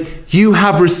that you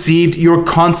have received your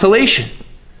consolation.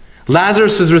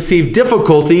 Lazarus has received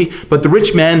difficulty, but the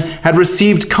rich man had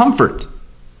received comfort.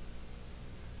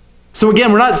 So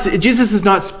again, Jesus is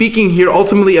not speaking here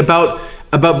ultimately about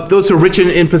those who are rich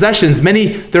in possessions.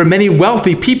 There are many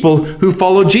wealthy people who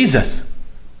follow Jesus.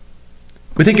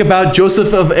 We think about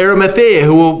Joseph of Arimathea,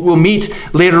 who we'll meet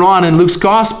later on in Luke's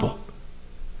gospel.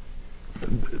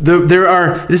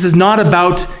 This is not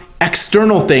about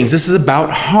external things. This is about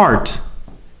heart.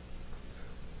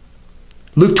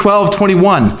 Luke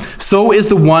 12:21. So is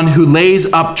the one who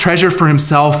lays up treasure for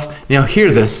himself, now hear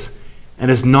this,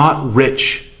 and is not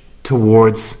rich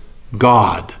towards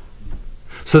God.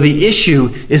 So the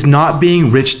issue is not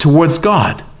being rich towards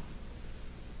God.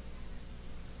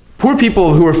 Poor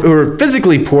people who are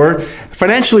physically poor,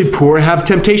 financially poor, have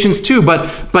temptations too, but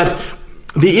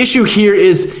the issue here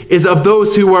is of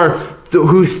those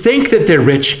who think that they're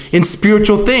rich in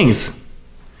spiritual things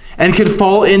and can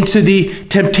fall into the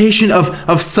temptation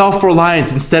of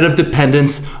self-reliance instead of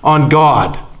dependence on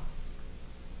God.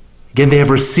 Again, they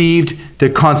have received their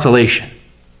consolation.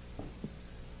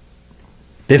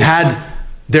 They've had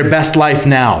their best life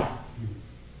now.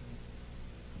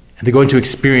 And they're going to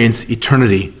experience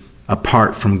eternity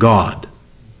apart from God.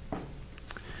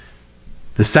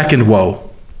 The second woe.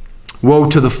 Woe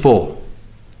to the full.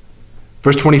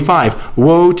 Verse 25.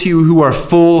 Woe to you who are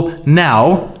full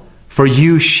now, for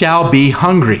you shall be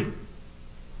hungry.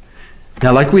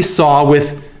 Now, like we saw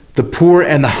with the poor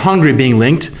and the hungry being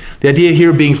linked, the idea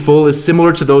here of being full is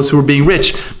similar to those who are being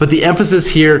rich. But the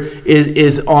emphasis here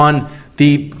is on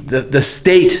the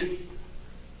state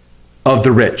of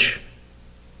the rich.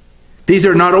 These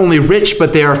are not only rich,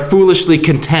 but they are foolishly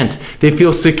content. They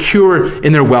feel secure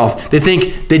in their wealth. They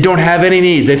think they don't have any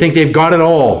needs. They think they've got it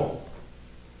all.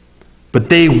 But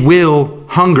they will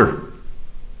hunger.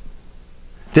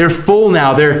 They're full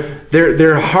now.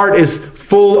 Their heart is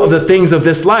full of the things of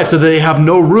this life, so they have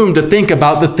no room to think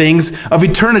about the things of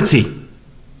eternity.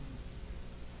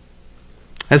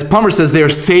 As Plummer says, they are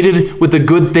sated with the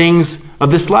good things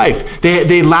of this life.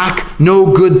 They lack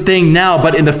no good thing now,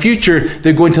 but in the future,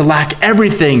 they're going to lack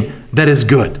everything that is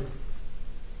good.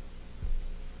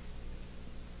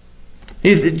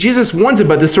 Jesus warns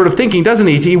about this sort of thinking, doesn't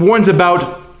he? He warns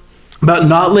about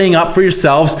not laying up for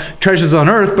yourselves treasures on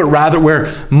earth, but rather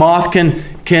where moth can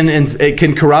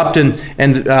corrupt and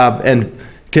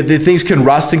the things can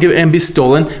rust and be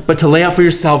stolen, but to lay up for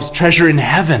yourselves treasure in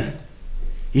heaven,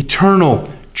 eternal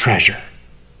treasure.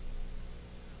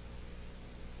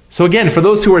 So again, for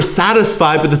those who are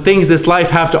satisfied with the things this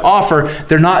life have to offer,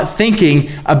 they're not thinking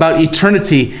about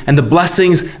eternity and the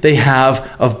blessings they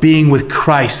have of being with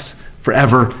Christ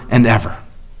forever and ever.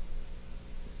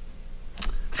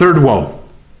 Third woe.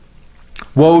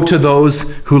 Woe to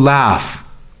those who laugh.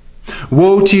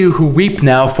 Woe to you who weep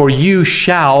now, for you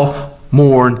shall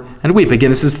mourn and weep.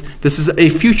 Again, this is a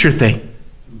future thing.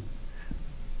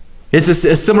 It's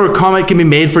a similar comment can be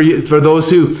made for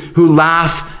those who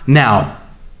laugh now.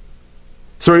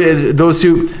 Sorry, those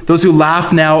who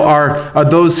laugh now are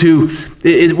those who.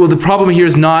 Well, the problem here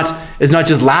is not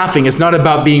just laughing. It's not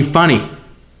about being funny.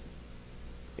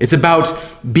 It's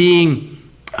about being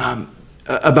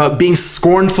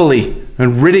scornfully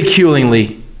and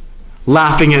ridiculingly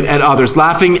laughing at others,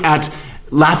 laughing at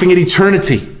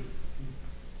eternity,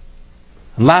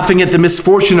 laughing at the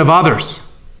misfortune of others.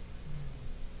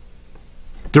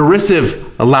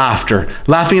 Derisive laughter,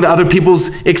 laughing at other people's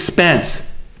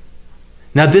expense.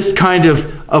 Now this kind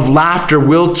of laughter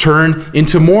will turn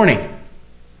into mourning.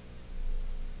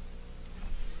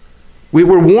 We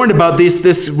were warned about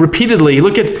this repeatedly.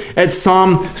 Look at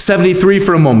Psalm 73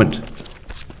 for a moment.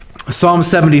 Psalm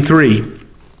 73.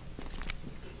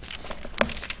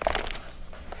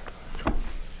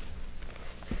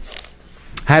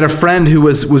 I had a friend who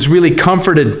was really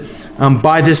comforted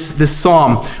by this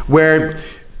psalm, where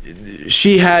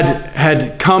she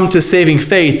had come to saving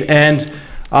faith, and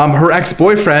her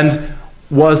ex-boyfriend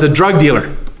was a drug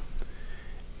dealer.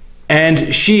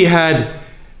 And she had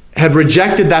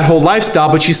rejected that whole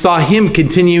lifestyle, but she saw him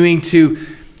continuing to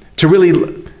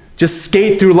really just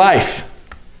skate through life.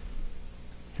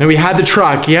 And he had the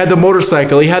truck, he had the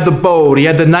motorcycle, he had the boat, he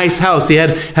had the nice house, he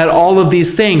had all of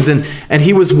these things, and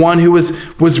he was one who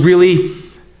was really,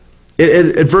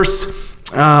 at verse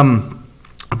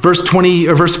 20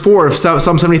 or verse 4 of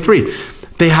Psalm 73,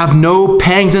 they have no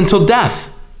pangs until death.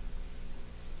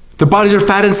 Their bodies are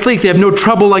fat and sleek. They have no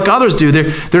trouble like others do.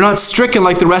 They're not stricken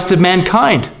like the rest of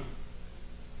mankind.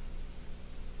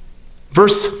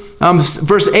 Verse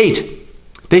 8,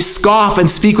 they scoff and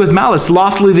speak with malice.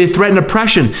 Loftily they threaten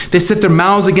oppression. They set their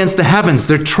mouths against the heavens.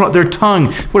 Their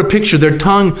tongue, what a picture, their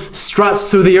tongue struts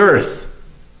through the earth.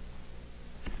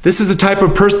 This is the type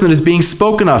of person that is being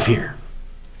spoken of here.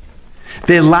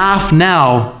 They laugh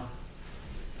now,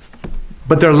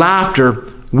 but their laughter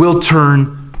will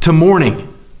turn to mourning.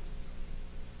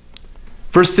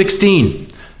 Verse 16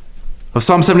 of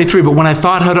Psalm 73, but when I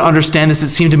thought how to understand this, it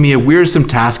seemed to me a wearisome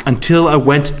task until I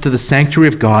went to the sanctuary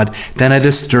of God. Then I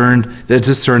discerned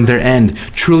their end.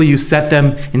 Truly you set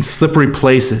them in slippery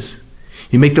places.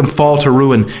 You make them fall to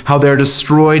ruin. How they are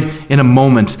destroyed in a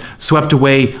moment, swept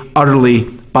away utterly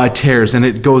by tears. And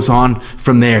it goes on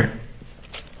from there.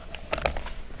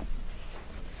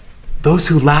 Those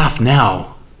who laugh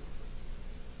now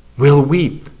will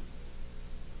weep.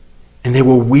 And they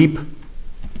will weep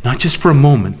not just for a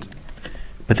moment,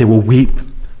 but they will weep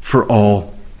for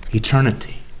all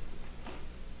eternity.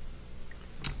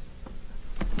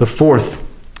 The fourth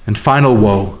and final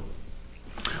woe.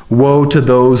 Woe to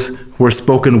those who are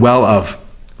spoken well of.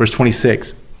 Verse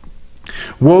 26.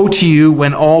 Woe to you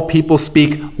when all people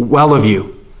speak well of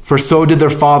you, for so did their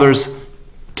fathers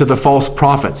to the false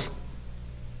prophets.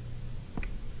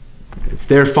 It's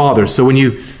their fathers. So when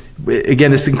you,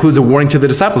 again, this includes a warning to the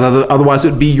disciples, otherwise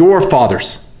it would be your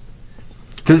fathers.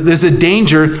 There's a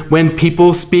danger when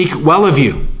people speak well of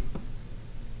you.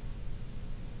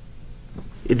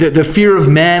 The fear of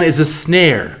man is a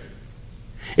snare.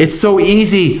 It's so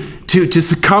easy to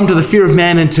succumb to the fear of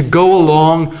man and to go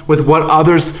along with what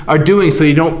others are doing so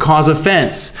you don't cause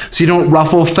offense, so you don't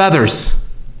ruffle feathers.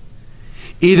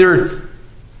 Either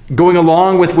going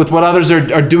along with what others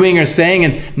are doing or saying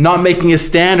and not making a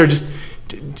stand, or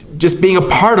just being a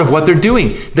part of what they're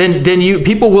doing. Then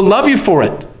people will love you for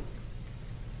it.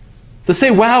 They'll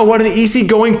say, wow, what an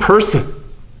easygoing person.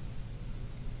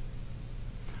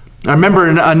 I remember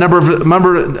a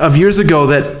number of years ago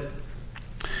that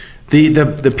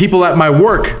the people at my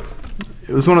work,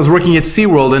 it was when I was working at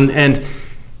SeaWorld, and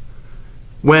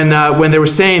when they were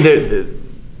saying that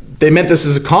they meant this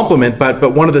as a compliment,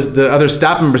 but one of the other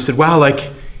staff members said, wow,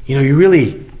 you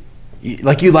really,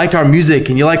 you like our music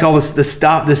and you like all this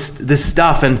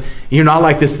stuff, and you're not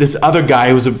like this other guy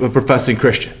who was a professing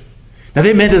Christian. Now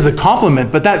they meant it as a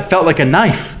compliment, but that felt like a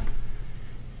knife.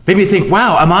 Made me think,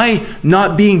 wow, am I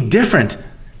not being different?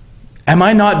 Am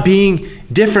I not being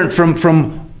different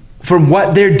from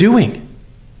what they're doing?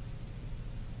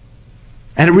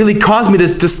 And it really caused me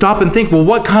to stop and think, well,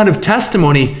 what kind of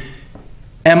testimony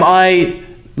am I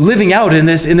living out in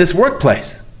this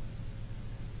workplace?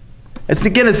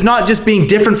 It's not just being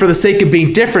different for the sake of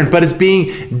being different, but it's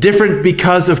being different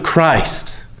because of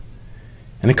Christ.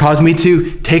 And it caused me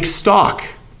to take stock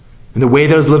in the way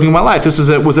that I was living my life. This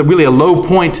was really a low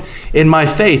point in my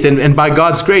faith. And by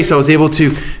God's grace, I was able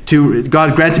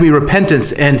God granted me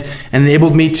repentance and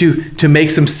enabled me to make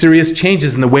some serious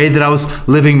changes in the way that I was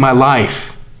living my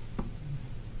life.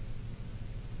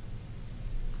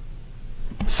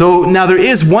 So now there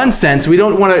is one sense, we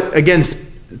don't want to, again,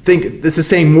 think this is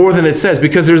saying more than it says,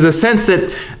 because there's a sense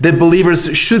that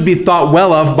believers should be thought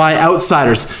well of by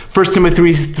outsiders. 1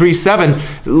 Timothy 3:7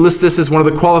 lists this as one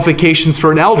of the qualifications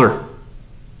for an elder.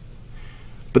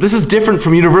 But this is different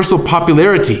from universal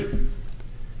popularity.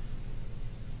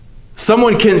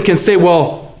 Someone can say,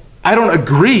 well, I don't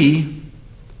agree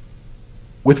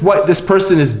with what this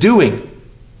person is doing.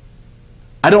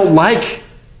 I don't like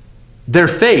their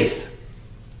faith.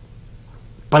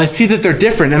 But I see that they're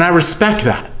different, and I respect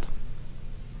that.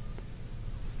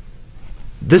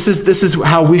 This is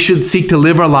how we should seek to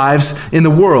live our lives in the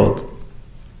world.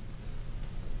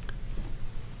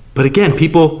 But again,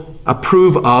 people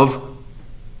approved of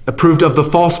the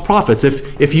false prophets.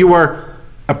 If you are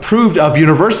approved of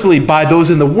universally by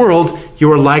those in the world, you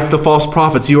are like the false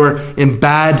prophets. You are in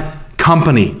bad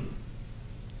company.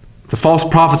 The false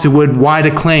prophets who would wide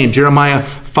acclaim, Jeremiah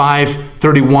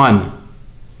 5:31.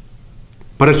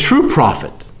 But a true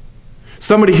prophet,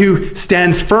 somebody who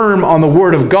stands firm on the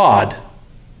word of God,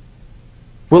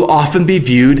 will often be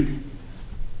viewed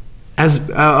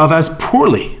as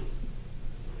poorly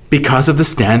because of the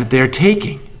stand that they are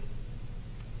taking.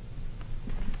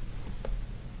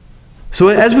 So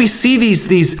as we see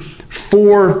these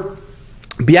four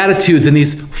beatitudes and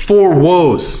these four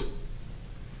woes,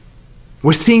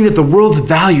 we're seeing that the world's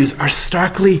values are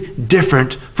starkly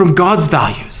different from God's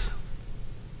values.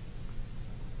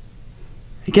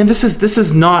 Again, this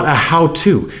is not a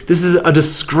how-to. This is a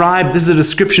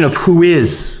description of who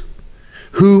is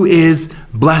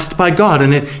blessed by God.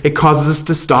 And it causes us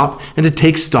to stop and to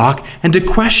take stock and to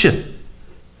question.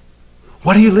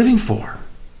 What are you living for?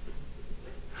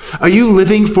 Are you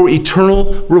living for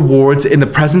eternal rewards in the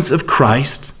presence of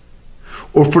Christ,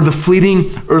 or for the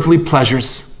fleeting earthly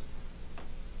pleasures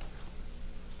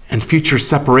and future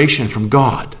separation from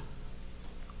God?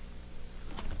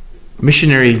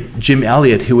 Missionary Jim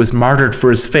Elliot, who was martyred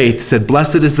for his faith, said,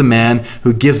 "Blessed is the man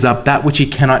who gives up that which he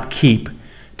cannot keep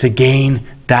to gain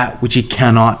that which he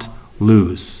cannot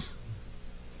lose."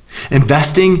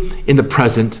 Investing in the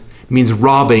present means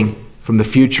robbing from the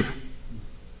future.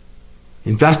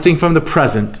 Investing in the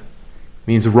present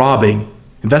means robbing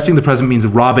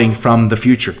from the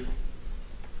future.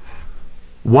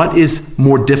 What is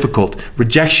more difficult?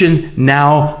 Rejection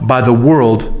now by the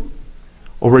world,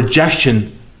 or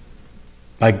rejection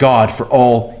by God for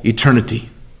all eternity?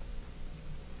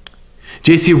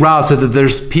 J.C. Ryle said that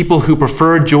there's people who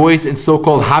prefer joys and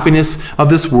so-called happiness of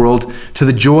this world to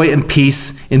the joy and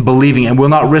peace in believing, and will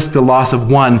not risk the loss of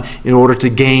one in order to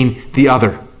gain the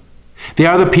other. They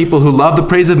are the people who love the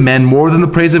praise of men more than the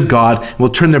praise of God, and will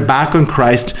turn their back on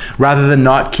Christ rather than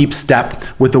not keep step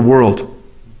with the world.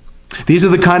 These are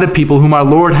the kind of people whom our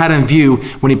Lord had in view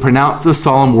when he pronounced the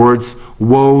solemn words,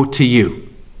 "Woe to you."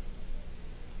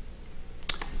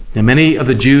 Now, many of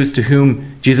the Jews to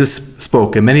whom Jesus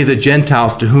spoke, and many of the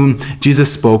Gentiles to whom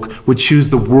Jesus spoke, would choose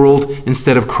the world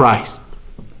instead of Christ.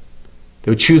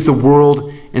 They would choose the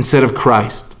world instead of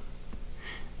Christ.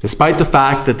 Despite the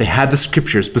fact that they had the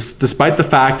scriptures, despite the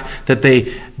fact that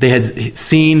they had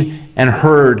seen and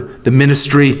heard the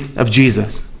ministry of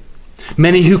Jesus.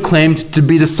 Many who claimed to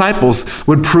be disciples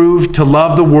would prove to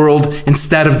love the world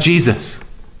instead of Jesus.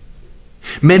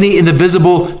 Many in the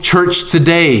visible church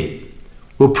today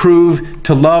will prove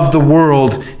to love the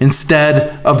world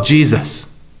instead of Jesus.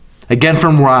 Again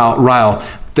from Ryle,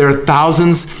 there are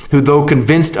thousands who, though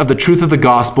convinced of the truth of the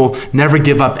gospel, never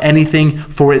give up anything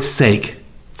for its sake.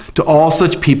 To all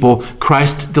such people,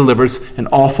 Christ delivers an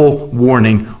awful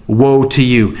warning, "Woe to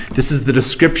you." This is the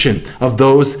description of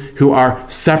those who are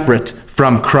separate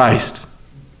from Christ.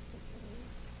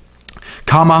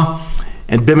 Kama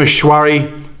and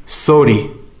Bimeshwari Sodhi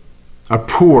are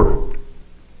poor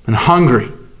and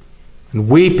hungry and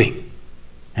weeping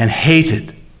and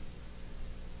hated,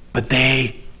 but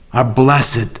they are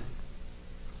blessed.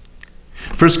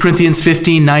 1 Corinthians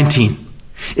 15:19.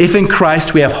 If in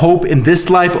Christ we have hope in this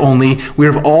life only, we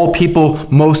are of all people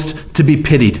most to be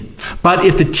pitied. But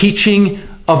if the teaching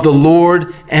of the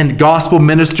Lord and gospel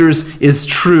ministers is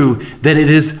true, then it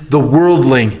is the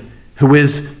worldling who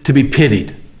is to be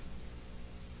pitied.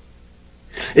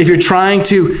 If you're trying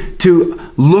to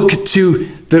look to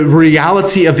the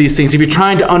reality of these things, if you're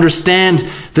trying to understand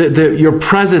your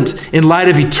present in light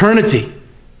of eternity,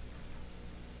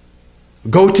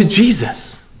 go to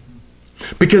Jesus.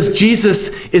 Because Jesus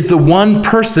is the one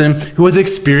person who has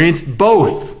experienced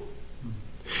both.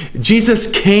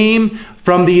 Jesus came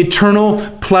from the eternal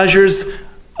pleasures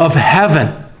of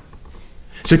heaven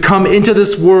to come into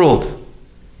this world,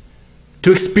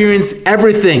 to experience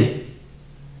everything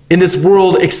in this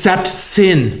world except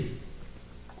sin,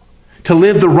 to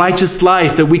live the righteous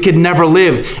life that we could never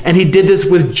live. And he did this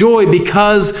with joy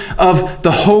because of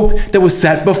the hope that was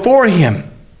set before him.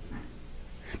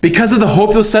 Because of the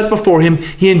hope that was set before him,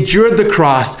 he endured the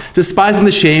cross, despising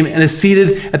the shame, and is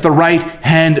seated at the right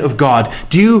hand of God.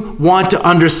 Do you want to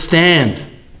understand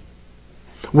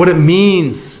what it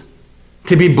means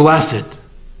to be blessed?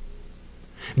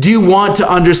 Do you want to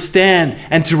understand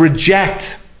and to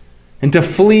reject and to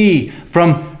flee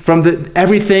from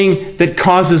everything that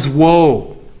causes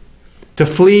woe, to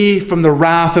flee from the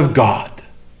wrath of God?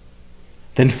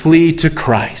 Then flee to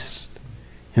Christ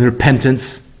in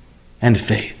repentance and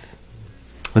faith.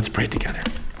 Let's pray together.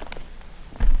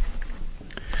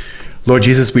 Lord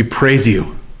Jesus, we praise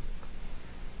you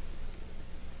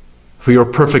for your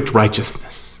perfect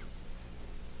righteousness.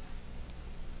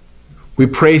 We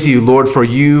praise you, Lord, for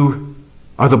you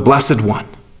are the blessed one.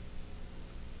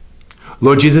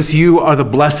 Lord Jesus, you are the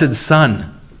blessed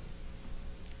Son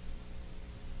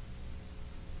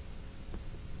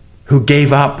who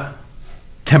gave up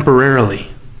temporarily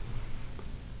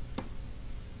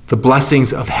the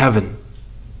blessings of heaven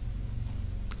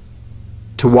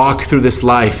to walk through this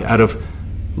life out of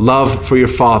love for your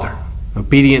Father,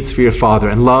 obedience for your Father,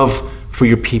 and love for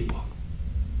your people.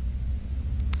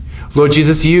 Lord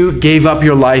Jesus, you gave up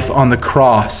your life on the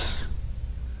cross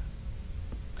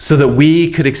so that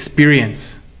we could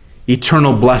experience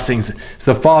eternal blessings.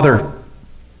 So the Father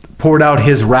poured out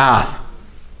his wrath.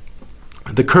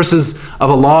 The curses of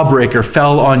a lawbreaker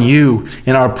fell on you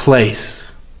in our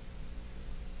place.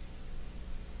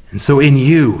 And so in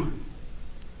you,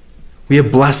 we have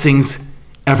blessings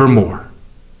evermore.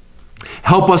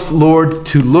 Help us, Lord,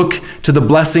 to look to the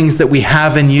blessings that we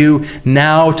have in you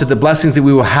now, to the blessings that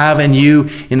we will have in you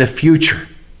in the future.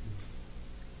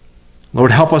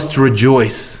 Lord, help us to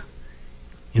rejoice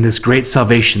in this great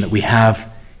salvation that we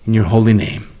have in your holy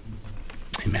name.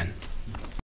 Amen.